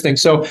some of those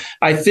things. So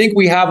I think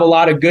we have a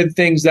lot of good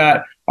things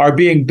that are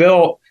being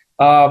built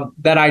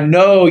that I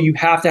know you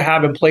have to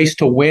have in place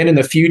to win in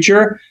the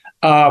future.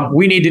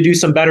 We need to do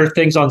some better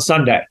things on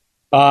Sunday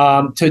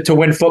to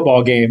win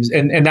football games.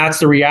 And that's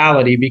the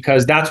reality,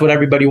 because that's what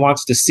everybody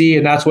wants to see,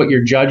 and that's what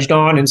you're judged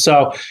on. And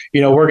so,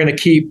 we're going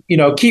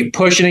to keep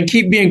pushing and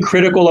keep being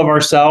critical of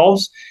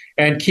ourselves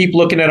and keep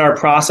looking at our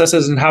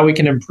processes and how we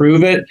can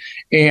improve it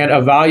and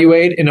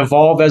evaluate and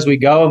evolve as we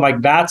go.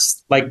 And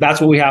that's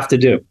what we have to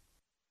do.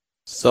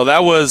 So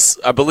that was,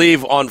 I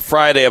believe, on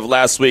Friday of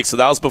last week. So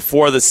that was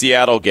before the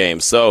Seattle game.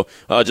 So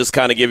just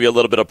kind of give you a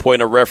little bit of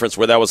point of reference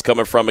where that was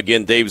coming from.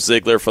 Again, Dave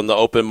Ziegler from the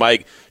Open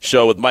Mic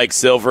show with Mike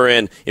Silver.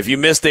 And if you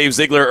missed Dave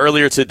Ziegler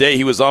earlier today,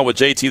 he was on with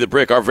JT the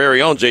Brick, our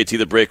very own JT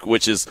the Brick,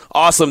 which is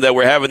awesome that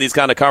we're having these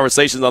kind of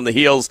conversations on the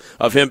heels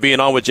of him being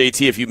on with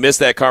JT. If you missed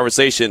that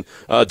conversation,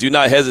 do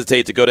not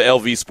hesitate to go to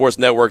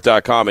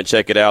lvsportsnetwork.com and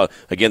check it out.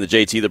 Again, the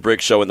JT the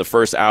Brick show in the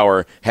first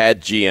hour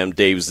had GM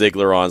Dave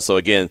Ziegler on. So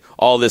again,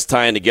 all this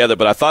tying together.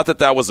 But I thought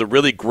that was a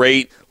really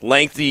great,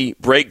 lengthy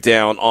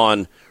breakdown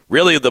on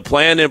really the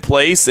plan in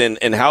place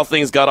and how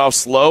things got off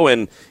slow.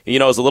 And,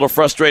 it was a little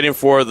frustrating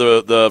for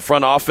the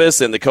front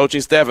office and the coaching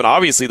staff and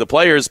obviously the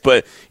players.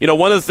 But,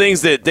 one of the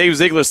things that Dave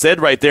Ziegler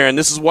said right there, and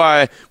this is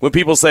why when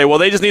people say, well,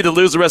 they just need to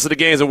lose the rest of the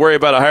games and worry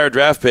about a higher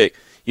draft pick.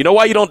 You know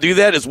why you don't do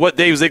that is what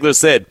Dave Ziegler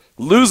said.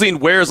 Losing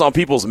wears on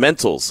people's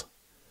mentals.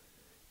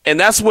 And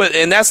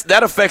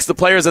that affects the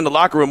players in the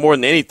locker room more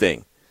than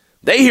anything.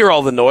 They hear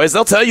all the noise.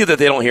 They'll tell you that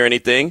they don't hear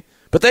anything.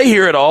 But they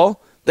hear it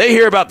all. They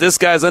hear about this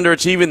guy's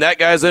underachieving, that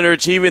guy's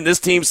underachieving,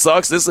 this team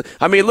sucks. Look,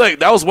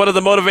 that was one of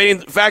the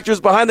motivating factors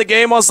behind the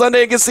game on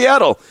Sunday against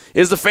Seattle,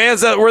 is the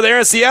fans that were there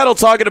in Seattle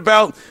talking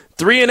about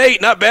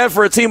 3-8, not bad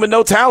for a team with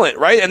no talent,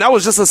 right? And that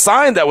was just a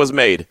sign that was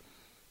made.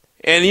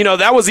 And,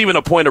 that was even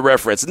a point of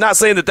reference. Not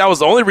saying that was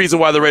the only reason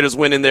why the Raiders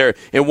went in there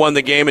and won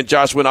the game and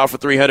Josh went off for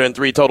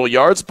 303 total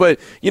yards. But,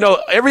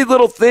 every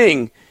little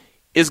thing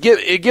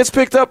it gets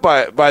picked up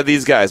by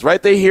these guys,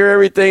 right? They hear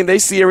everything, they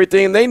see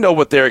everything, they know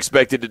what they're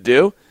expected to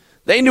do.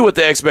 They knew what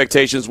the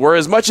expectations were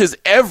as much as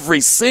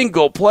every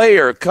single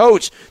player,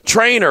 coach,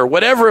 trainer,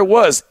 whatever it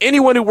was,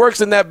 anyone who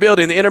works in that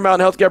building, the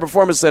Intermountain Healthcare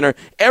Performance Center,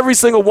 every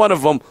single one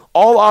of them,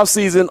 all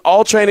offseason,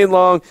 all training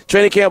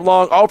camp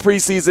long, all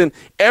preseason,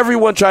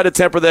 everyone tried to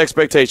temper the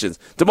expectations.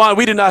 Damon,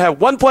 we did not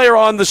have one player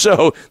on the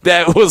show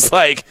that was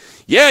like,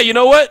 yeah, you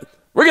know what?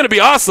 We're going to be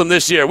awesome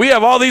this year. We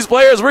have all these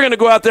players. We're going to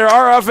go out there.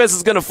 Our offense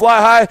is going to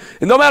fly high.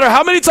 And no matter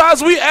how many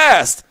times we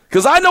asked,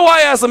 because I know I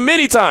asked them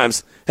many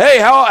times, hey,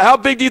 how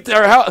big do you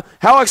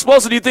how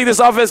explosive do you think this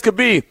offense could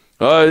be?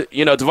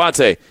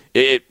 Devontae,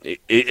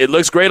 it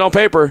looks great on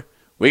paper.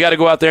 We got to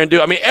go out there and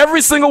do it. Every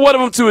single one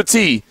of them to a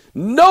T.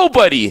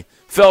 Nobody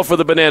fell for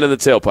the banana in the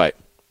tailpipe.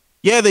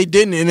 Yeah, they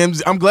didn't, and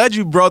I'm glad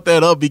you brought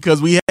that up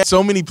because we had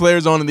so many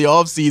players on in the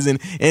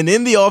offseason, and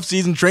in the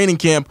offseason training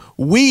camp,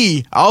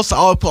 I'll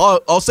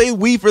say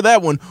we for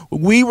that one,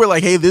 we were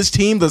like, hey, this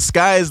team, the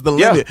sky is the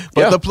limit.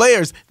 But the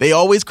players, they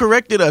always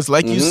corrected us.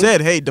 Like you said,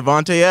 hey,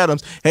 Davante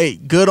Adams, hey,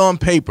 good on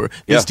paper.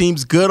 This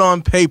team's good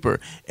on paper.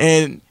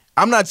 And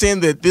I'm not saying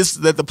that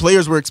the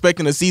players were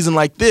expecting a season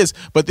like this,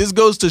 but this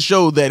goes to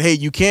show that, hey,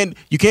 you can't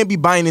be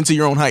buying into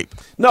your own hype.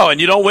 No, and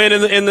you don't win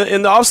in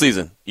the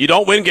offseason. You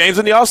don't win games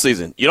in the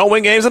offseason. You don't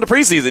win games in the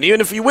preseason.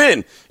 Even if you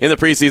win in the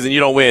preseason, you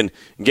don't win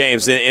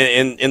games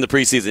in the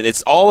preseason.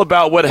 It's all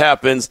about what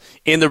happens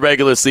in the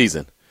regular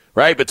season,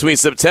 right? Between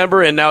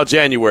September and now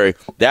January.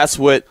 That's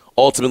what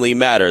ultimately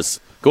matters.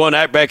 Going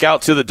back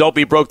out to the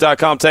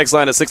don'tbebroke.com text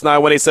line at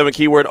 69187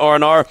 keyword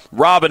R&R.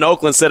 Rob in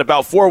Oakland said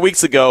about 4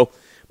 weeks ago,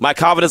 my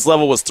confidence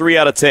level was 3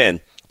 out of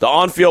 10. The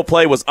on-field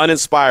play was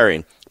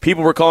uninspiring.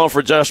 People were calling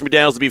for Josh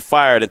McDaniels to be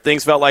fired, and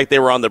things felt like they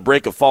were on the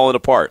brink of falling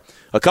apart.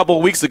 A couple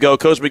of weeks ago,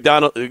 Coach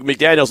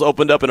McDaniels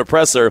opened up an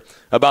presser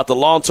about the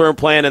long-term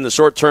plan and the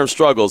short-term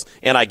struggles,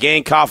 and I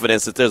gained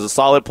confidence that there's a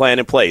solid plan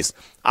in place.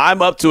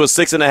 I'm up to a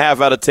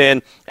 6.5 out of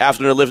 10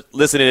 after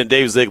listening to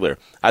Dave Ziegler.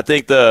 I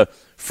think the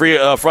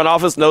front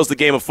office knows the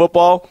game of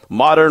football,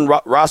 modern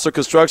roster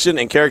construction,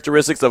 and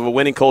characteristics of a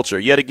winning culture.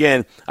 Yet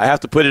again, I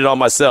have to put it on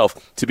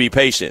myself to be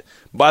patient.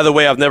 By the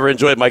way, I've never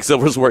enjoyed Mike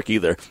Silver's work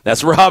either.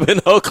 That's Rob in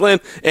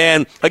Oakland.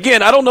 And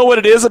again, I don't know what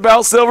it is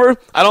about Silver.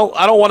 I don't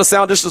want to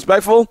sound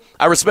disrespectful.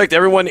 I respect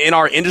everyone in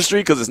our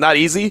industry because it's not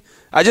easy.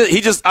 I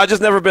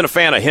just never been a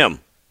fan of him.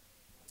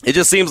 It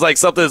just seems like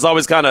something that's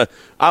always kind of,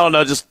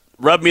 just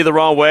rubbed me the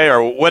wrong way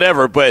or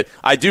whatever. But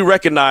I do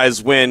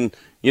recognize when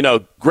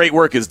great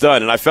work is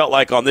done. And I felt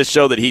like on this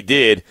show that he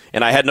did,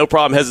 and I had no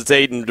problem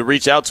hesitating to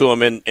reach out to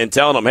him and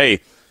telling him,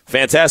 hey,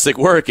 fantastic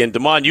work. And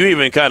Damon, you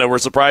even kind of were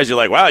surprised. You're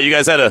like, wow, you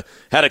guys had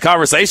a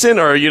conversation,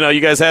 or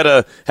you guys had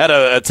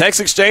a text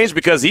exchange,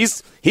 because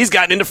he's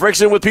gotten into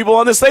friction with people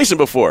on this station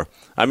before.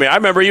 I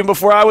remember even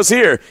before I was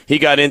here, he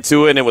got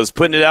into it and was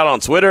putting it out on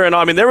Twitter. And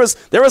there was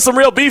some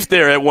real beef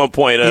there at one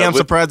point. Yeah, I'm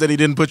surprised that he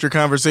didn't put your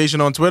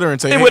conversation on Twitter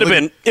and say it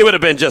would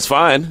have been just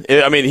fine.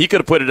 He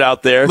could have put it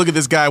out there. Look at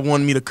this guy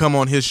wanting me to come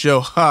on his show.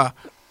 Ha.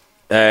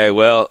 Hey,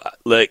 well,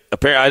 look,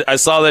 apparently I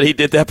saw that he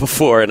did that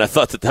before, and I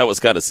thought that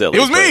was kind of silly.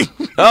 It was me.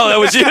 Oh, that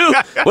was you?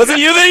 Was it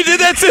you that he did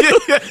that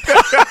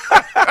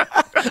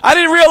to? I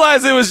didn't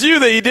realize it was you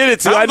that he did it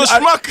to. I'm the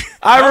schmuck.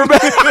 I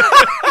remember.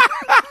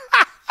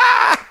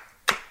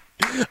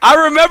 I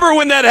remember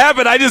when that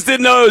happened. I just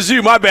didn't know it was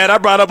you. My bad. I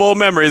brought up old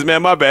memories,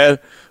 man. My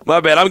bad.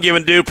 I'm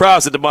giving dude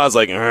props. And Demon's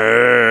like,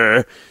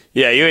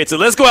 yeah, you ain't. So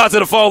let's go out to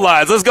the phone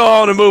lines. Let's go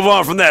on and move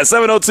on from that.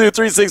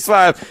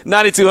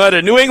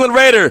 702-365-9200. New England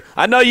Raider.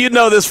 I know you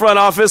know this front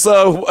office.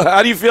 So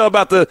how do you feel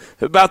about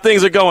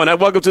things are going?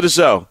 Welcome to the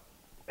show.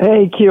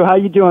 Hey, Q. How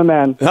you doing,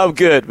 man? I'm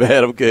good,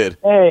 man. I'm good.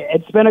 Hey,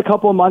 it's been a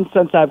couple of months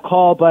since I've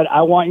called, but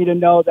I want you to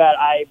know that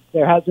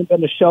there hasn't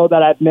been a show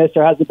that I've missed.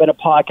 There hasn't been a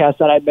podcast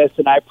that I've missed,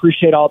 and I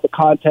appreciate all the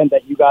content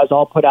that you guys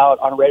all put out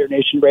on Raider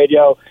Nation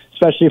Radio,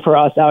 especially for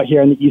us out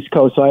here in the East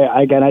Coast. So,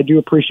 I do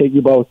appreciate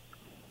you both,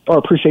 or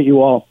appreciate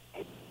you all.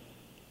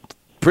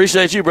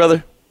 Appreciate you,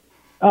 brother.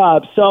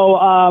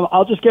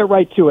 I'll just get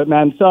right to it,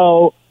 man.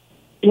 So,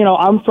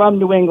 I'm from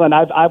New England.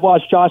 I've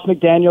watched Josh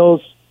McDaniels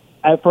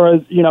for,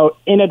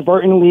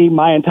 inadvertently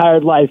my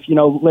entire life,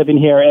 living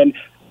here. And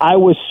I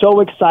was so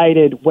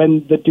excited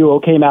when the duo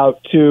came out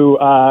to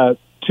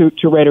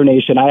Raider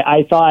Nation.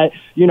 I thought,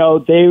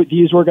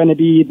 these were going to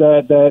be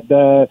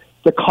the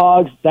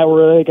cogs that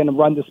were really going to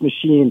run this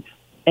machine.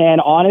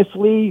 And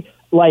honestly,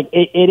 like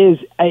it is,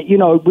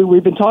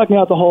 we've been talking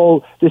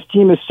about this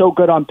team is so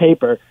good on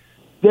paper.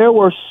 There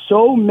were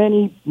so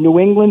many New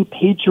England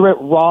Patriot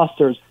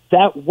rosters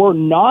that were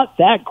not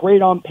that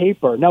great on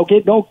paper. Now,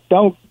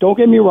 don't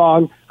get me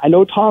wrong. I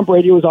know Tom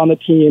Brady was on the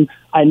team.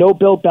 I know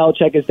Bill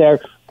Belichick is there.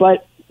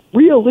 But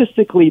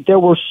realistically, there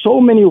were so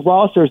many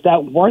rosters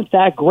that weren't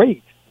that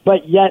great,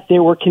 but yet they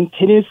were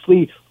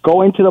continuously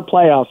going to the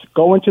playoffs,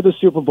 going to the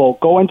Super Bowl,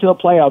 going to the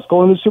playoffs,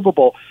 going to the Super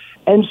Bowl.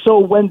 And so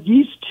when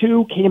these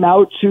two came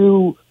out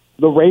to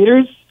the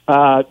Raiders,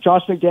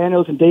 Josh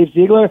McDaniels and Dave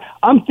Ziegler,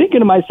 I'm thinking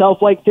to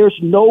myself, like, there's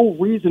no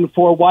reason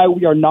for why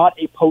we are not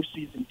a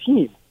postseason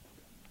team.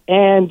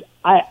 And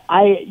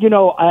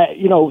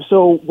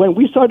so when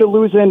we started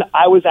losing,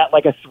 I was at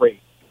like a 3.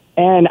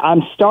 And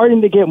I'm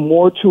starting to get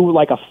more to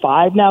like a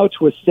 5 now,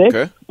 to a 6.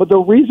 Okay. But the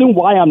reason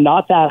why I'm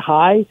not that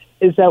high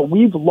is that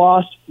we've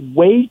lost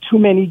way too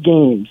many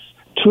games,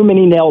 too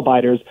many nail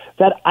biters,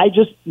 that I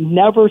just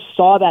never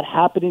saw that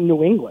happen in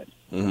New England.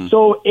 Mm-hmm.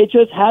 So it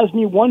just has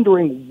me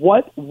wondering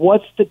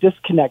what's the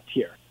disconnect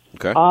here.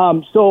 Okay.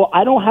 So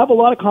I don't have a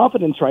lot of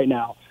confidence right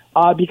now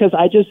because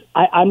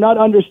I'm not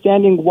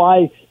understanding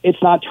why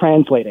it's not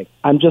translating.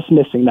 I'm just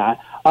missing that.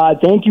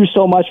 Thank you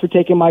so much for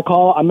taking my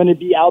call. I'm going to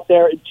be out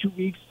there in 2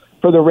 weeks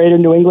for the Raider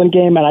New England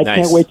game, and I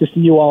can't wait to see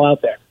you all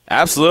out there.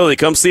 Absolutely.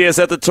 Come see us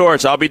at the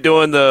Torch. I'll be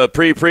doing the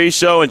pre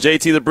show, and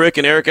JT the Brick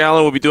and Eric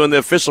Allen will be doing the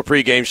official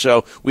pregame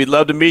show. We'd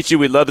love to meet you.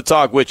 We'd love to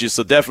talk with you.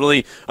 So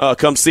definitely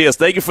come see us.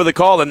 Thank you for the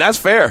call, and that's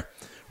fair,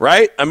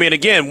 right? I mean,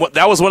 again,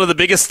 that was one of the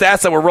biggest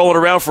stats that were rolling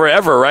around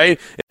forever, right?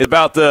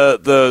 About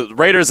the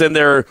Raiders and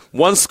their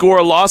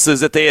one-score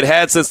losses that they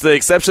had since the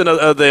inception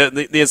of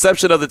the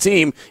inception of the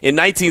team in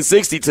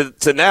 1960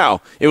 to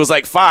now. It was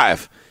like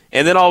 5.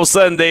 And then all of a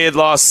sudden they had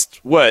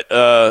lost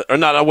or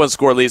not a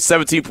one-score lead,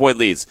 17-point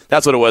leads.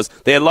 That's what it was.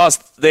 They had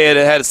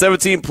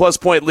 17-plus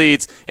point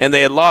leads, and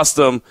they had lost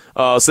them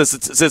since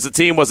the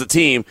team was a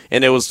team,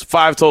 and it was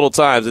 5 total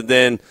times. And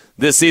then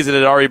this season it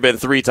had already been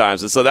 3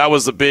 times. And so that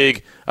was a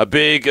big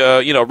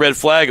red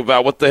flag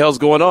about what the hell's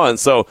going on.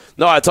 So,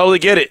 no, I totally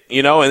get it,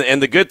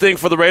 and the good thing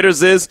for the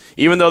Raiders is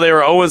even though they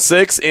were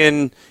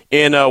 0-6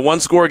 in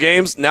one-score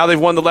games, now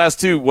they've won the last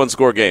 2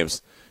 one-score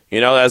games.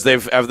 As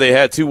they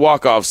had 2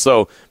 walk-offs.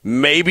 So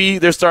maybe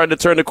they're starting to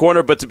turn the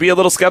corner, but to be a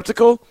little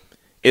skeptical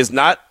is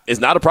not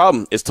a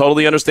problem. It's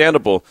totally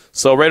understandable.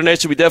 So Raider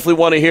Nation, we definitely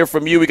want to hear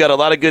from you. We got a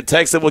lot of good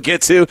texts that we'll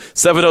get to.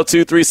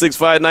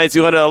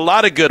 702-365-9200. A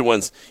lot of good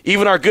ones.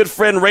 Even our good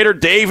friend Raider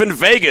Dave in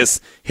Vegas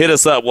hit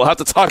us up. We'll have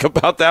to talk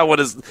about that one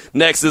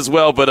next as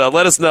well. But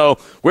let us know,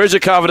 where's your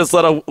confidence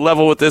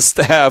level with this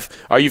staff?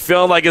 Are you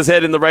feeling like it's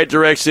heading in the right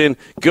direction?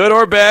 Good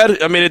or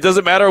bad? I mean, it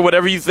doesn't matter.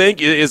 Whatever you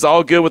think is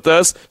all good with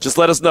us. Just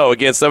let us know.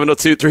 Again,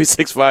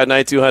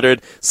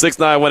 702-365-9200,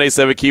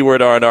 69187,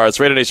 keyword R&R.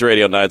 It's Raider Nation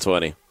Radio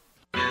 920.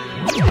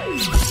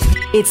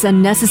 It's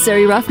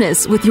Unnecessary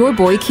Roughness with your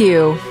boy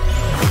Q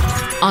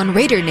on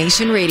Raider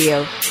Nation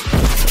Radio.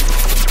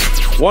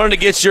 Wanted to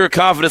get your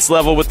confidence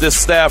level with this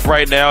staff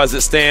right now as it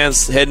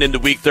stands heading into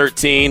Week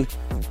 13.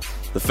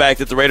 The fact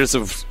that the Raiders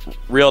have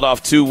reeled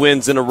off 2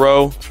 wins in a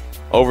row,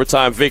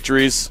 overtime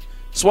victories.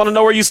 Just want to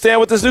know where you stand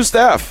with this new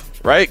staff,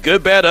 right?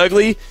 Good, bad,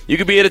 ugly. You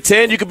could be at a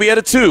 10, you could be at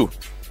a 2.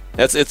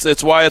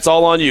 It's why it's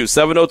all on you.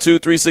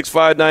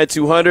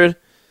 702-365-9200.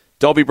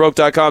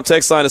 Don'tBeBroke.com.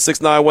 Text line is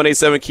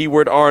 69187,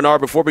 keyword R&R.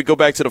 Before we go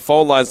back to the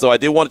phone lines, though, I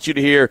did want you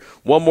to hear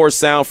one more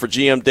sound for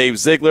GM Dave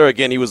Ziegler.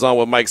 Again, he was on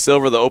with Mike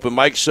Silver, the Open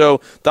Mic Show.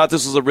 Thought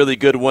this was a really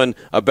good one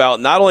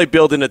about not only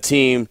building a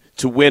team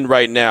to win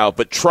right now,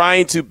 but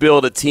trying to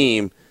build a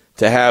team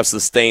to have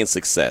sustained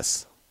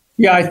success.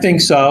 Yeah, I think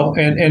so.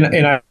 And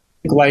I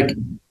think, like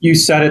you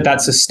said it,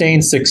 that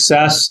sustained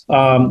success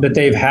that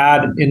they've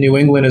had in New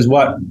England is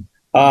what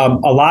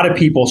a lot of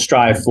people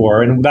strive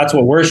for, and that's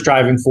what we're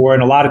striving for,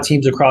 and a lot of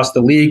teams across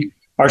the league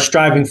are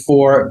striving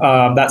for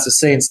that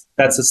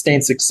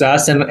sustained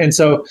success. And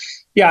so,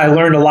 yeah, I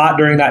learned a lot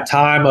during that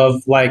time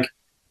of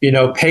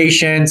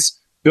patience,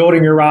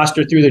 building your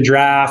roster through the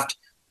draft,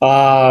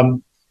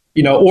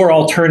 or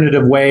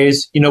alternative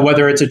ways,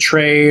 whether it's a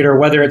trade or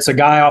whether it's a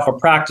guy off a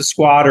practice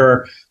squad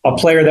or a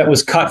player that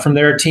was cut from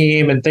their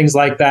team and things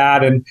like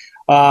that. And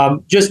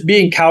just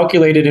being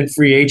calculated in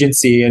free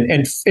agency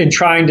and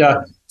trying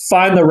to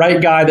find the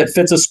right guy that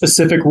fits a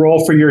specific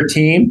role for your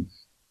team.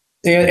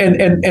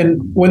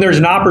 And when there's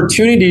an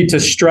opportunity to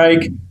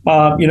strike,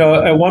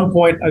 at one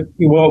point,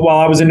 while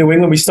I was in New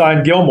England, we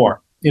signed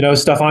Gilmore,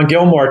 Stephon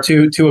Gilmore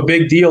to a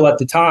big deal at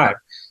the time.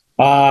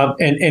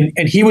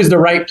 And he was the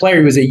right player.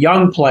 He was a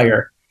young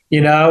player.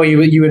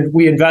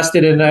 We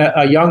invested in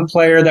a young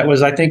player that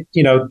was, I think,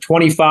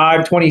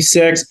 25,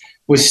 26,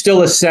 was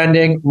still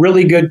ascending,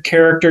 really good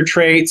character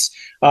traits,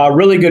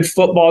 really good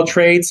football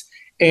traits.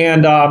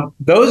 And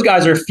those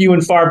guys are few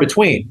and far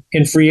between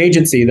in free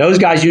agency. Those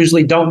guys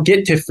usually don't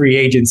get to free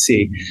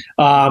agency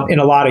in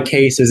a lot of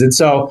cases. And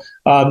so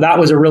that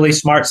was a really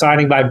smart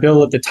signing by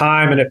Bill at the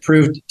time, and it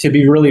proved to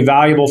be really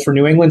valuable for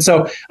New England.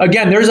 So,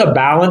 again, there's a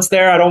balance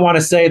there. I don't want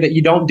to say that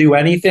you don't do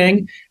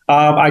anything.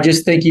 I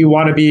just think you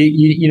want to be,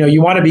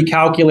 you want to be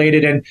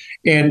calculated.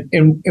 And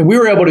we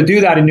were able to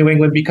do that in New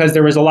England because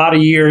there was a lot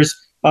of years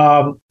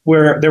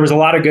where there was a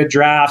lot of good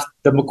drafts,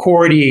 the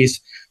McCourties,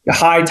 the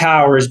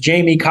Hightowers,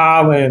 Jamie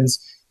Collins,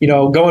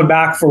 going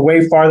back for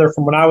way farther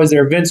from when I was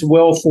there, Vince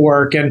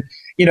Wilfork. And,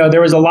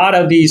 there was a lot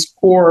of these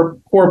core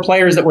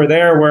players that were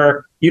there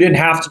where you didn't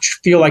have to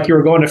feel like you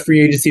were going to free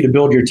agency to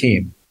build your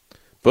team.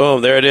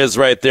 Boom, there it is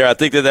right there. I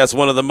think that's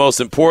one of the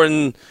most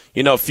important,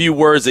 few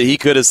words that he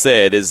could have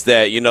said is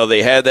that,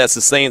 they had that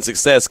sustained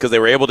success because they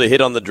were able to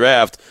hit on the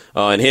draft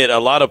and hit a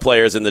lot of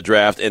players in the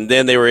draft, and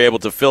then they were able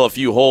to fill a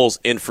few holes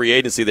in free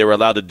agency. They were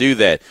allowed to do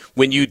that.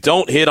 When you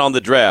don't hit on the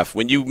draft,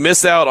 when you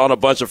miss out on a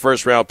bunch of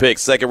first-round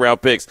picks,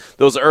 second-round picks,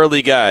 those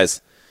early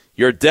guys,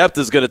 your depth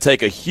is going to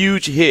take a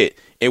huge hit.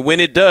 And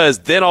when it does,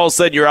 then all of a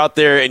sudden you're out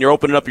there and you're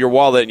opening up your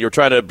wallet and you're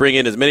trying to bring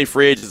in as many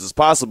free agents as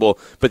possible,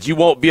 but you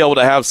won't be able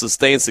to have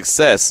sustained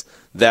success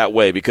that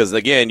way because,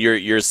 again,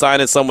 you're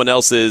signing someone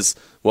else's,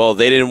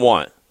 they didn't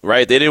want,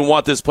 right? They didn't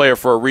want this player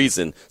for a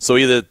reason. So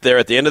either they're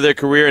at the end of their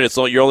career and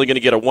you're only going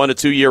to get a 1 to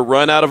 2 year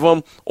run out of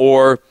them,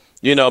 or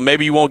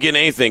maybe you won't get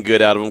anything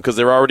good out of them because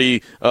they're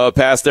already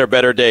past their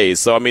better days.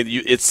 So,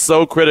 it's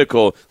so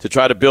critical to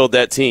try to build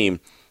that team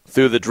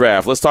through the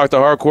draft. Let's talk to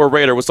Hardcore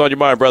Raider. What's on your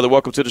mind, brother?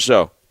 Welcome to the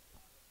show.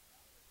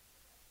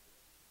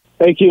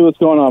 Hey, Q, what's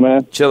going on,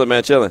 man? Chilling,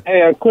 man, chilling.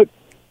 Hey, a quick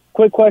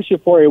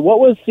question for you. What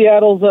was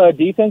Seattle's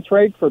defense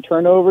rate for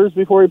turnovers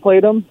before he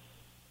played them?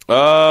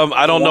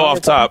 I don't know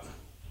off top.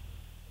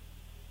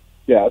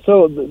 Yeah,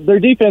 so their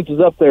defense is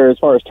up there as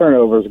far as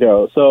turnovers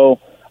go. So,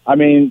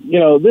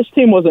 this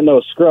team wasn't no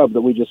scrub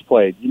that we just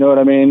played. You know what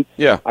I mean?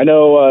 Yeah. I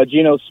know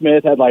Geno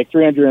Smith had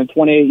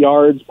 328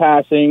 yards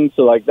passing,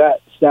 so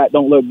that stat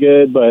don't look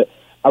good. But,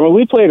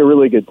 we played a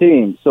really good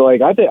team. So, I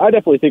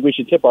definitely think we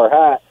should tip our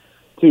hat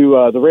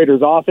to the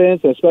Raiders offense,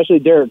 and especially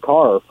Derek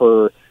Carr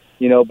for,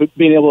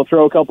 being able to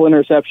throw a couple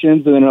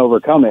interceptions and then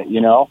overcome it,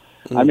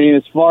 Mm-hmm.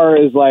 As far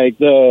as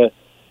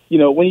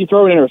when you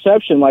throw an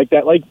interception like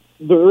that,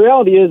 the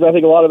reality is I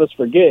think a lot of us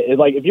forget is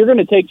if you're going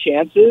to take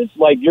chances,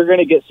 you're going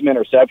to get some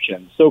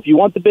interceptions. So if you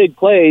want the big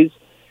plays,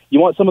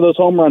 you want some of those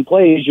home run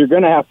plays, you're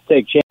going to have to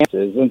take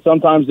chances. And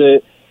sometimes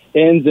it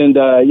ends in,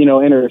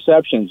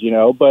 interceptions,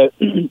 but,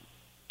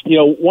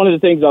 one of the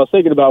things I was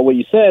thinking about what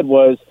you said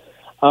was,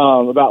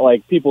 about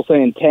people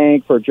saying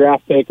tank for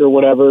draft pick or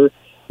whatever.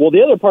 Well,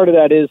 the other part of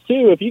that is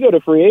too, if you go to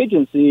free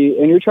agency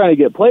and you're trying to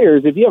get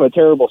players, if you have a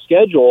terrible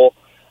schedule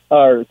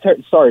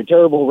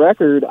terrible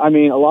record, a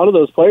lot of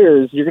those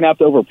players you're going to have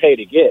to overpay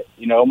to get.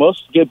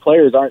 Most good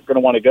players aren't going to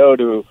want to go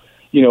to,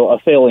 a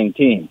failing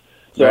team.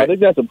 So right. I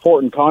think that's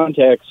important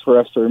context for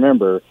us to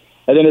remember.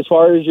 And then as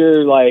far as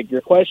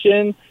your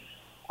question,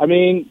 I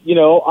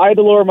had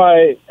to lower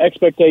my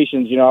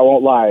expectations, I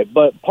won't lie.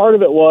 But part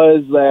of it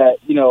was that,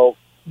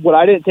 what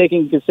I didn't take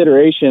into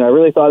consideration, I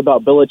really thought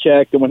about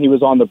Belichick and when he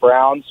was on the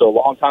Browns, so a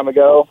long time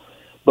ago.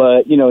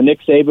 But,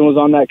 Nick Saban was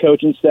on that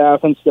coaching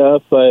staff and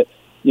stuff. But,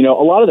 a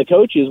lot of the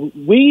coaches,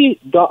 we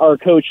got our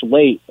coach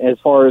late as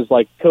far as,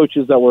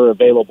 coaches that were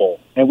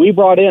available. And we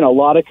brought in a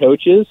lot of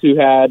coaches who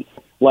had,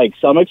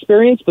 some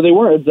experience, but they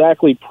weren't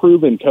exactly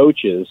proven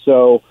coaches.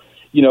 So,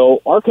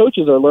 our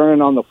coaches are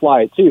learning on the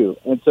fly, too.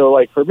 And so,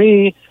 for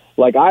me,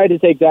 I had to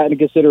take that into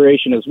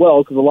consideration as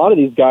well because a lot of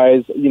these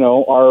guys,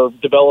 are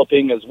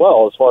developing as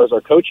well as far as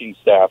our coaching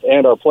staff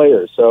and our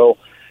players. So,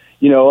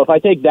 if I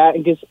take that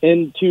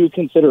into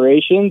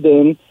consideration,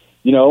 then,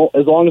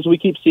 as long as we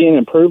keep seeing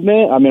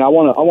improvement, I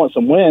want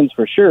some wins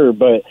for sure,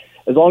 but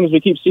as long as we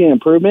keep seeing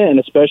improvement and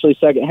especially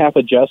second half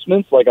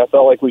adjustments, like I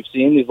felt like we've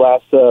seen these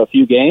last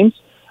few games,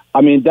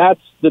 that's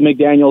the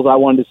McDaniels I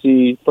wanted to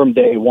see from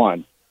day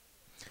one.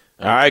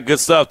 All right, good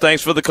stuff.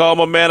 Thanks for the call,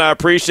 my man. I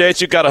appreciate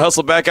you. Got to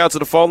hustle back out to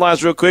the phone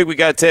lines real quick. We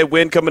got Ted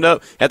Wynn coming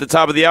up at the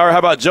top of the hour. How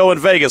about Joe in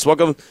Vegas?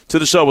 Welcome to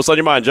the show. What's on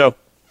your mind, Joe?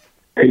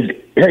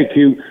 Hey,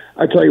 Q.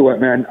 I tell you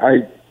what, man.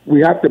 We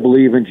have to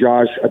believe in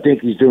Josh. I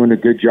think he's doing a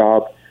good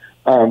job.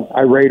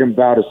 I rate him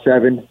about a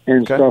 7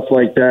 and stuff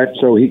like that.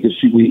 So he can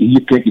shoot.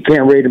 You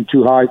can't rate him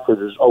too high because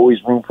there's always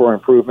room for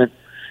improvement.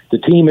 The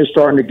team is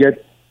starting to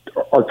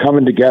are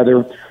coming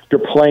together. They're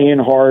playing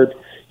hard.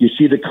 You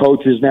see the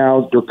coaches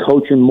now, they're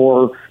coaching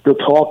more. They're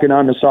talking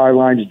on the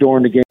sidelines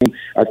during the game.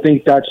 I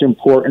think that's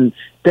important.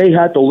 They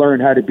had to learn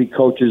how to be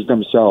coaches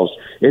themselves.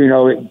 You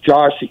know,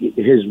 Josh,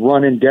 his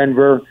run in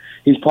Denver,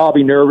 he's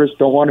probably nervous,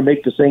 don't want to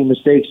make the same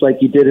mistakes like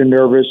he did in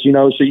Nervous, you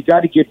know, so you got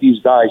to give these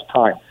guys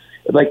time.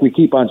 Like we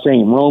keep on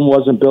saying, Rome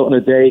wasn't built in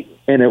a day,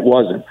 and it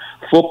wasn't.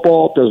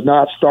 Football does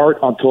not start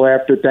until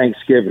after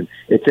Thanksgiving.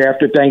 It's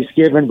after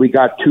Thanksgiving, we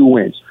got 2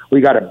 wins. We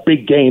got a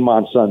big game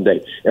on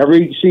Sunday.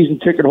 Every season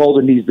ticket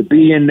holder needs to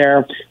be in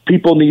there.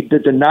 People need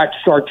to not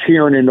start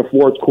cheering in the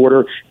fourth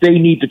quarter. They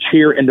need to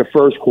cheer in the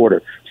first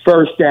quarter.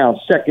 First down,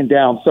 second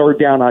down, third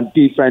down on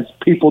defense.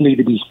 People need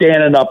to be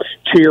standing up,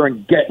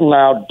 cheering, getting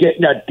loud,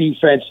 getting that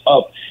defense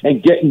up,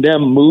 and getting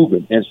them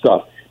moving and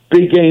stuff.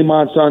 Big game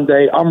on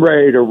Sunday. I'm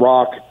ready to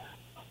rock.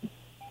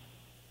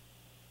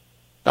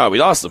 Oh, we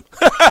lost him.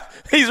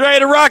 He's ready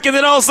to rock, and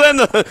then all of a sudden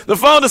the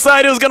phone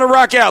decided it was going to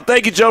rock out.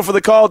 Thank you, Joe, for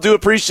the call. Do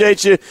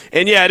appreciate you.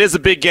 And, yeah, it is a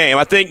big game.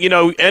 I think, you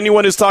know,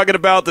 anyone who's talking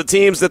about the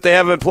teams that they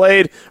haven't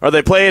played or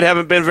they played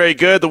haven't been very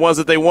good, the ones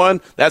that they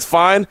won, that's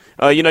fine.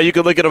 You know, you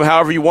can look at them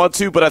however you want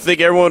to, but I think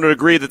everyone would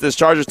agree that this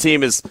Chargers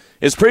team is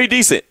pretty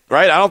decent,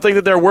 right? I don't think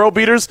that they're world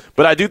beaters,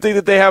 but I do think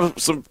that they have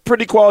some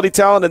pretty quality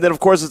talent. And then,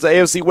 of course, it's the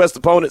AFC West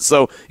opponent,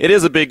 so it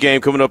is a big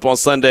game coming up on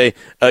Sunday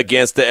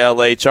against the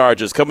L.A.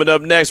 Chargers. Coming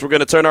up next, we're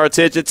going to turn our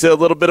attention to a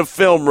little bit of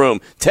film room.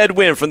 Ted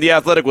Wynn from The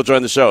Athletic will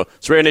join the show.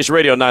 It's Raider Nation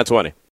Radio 920.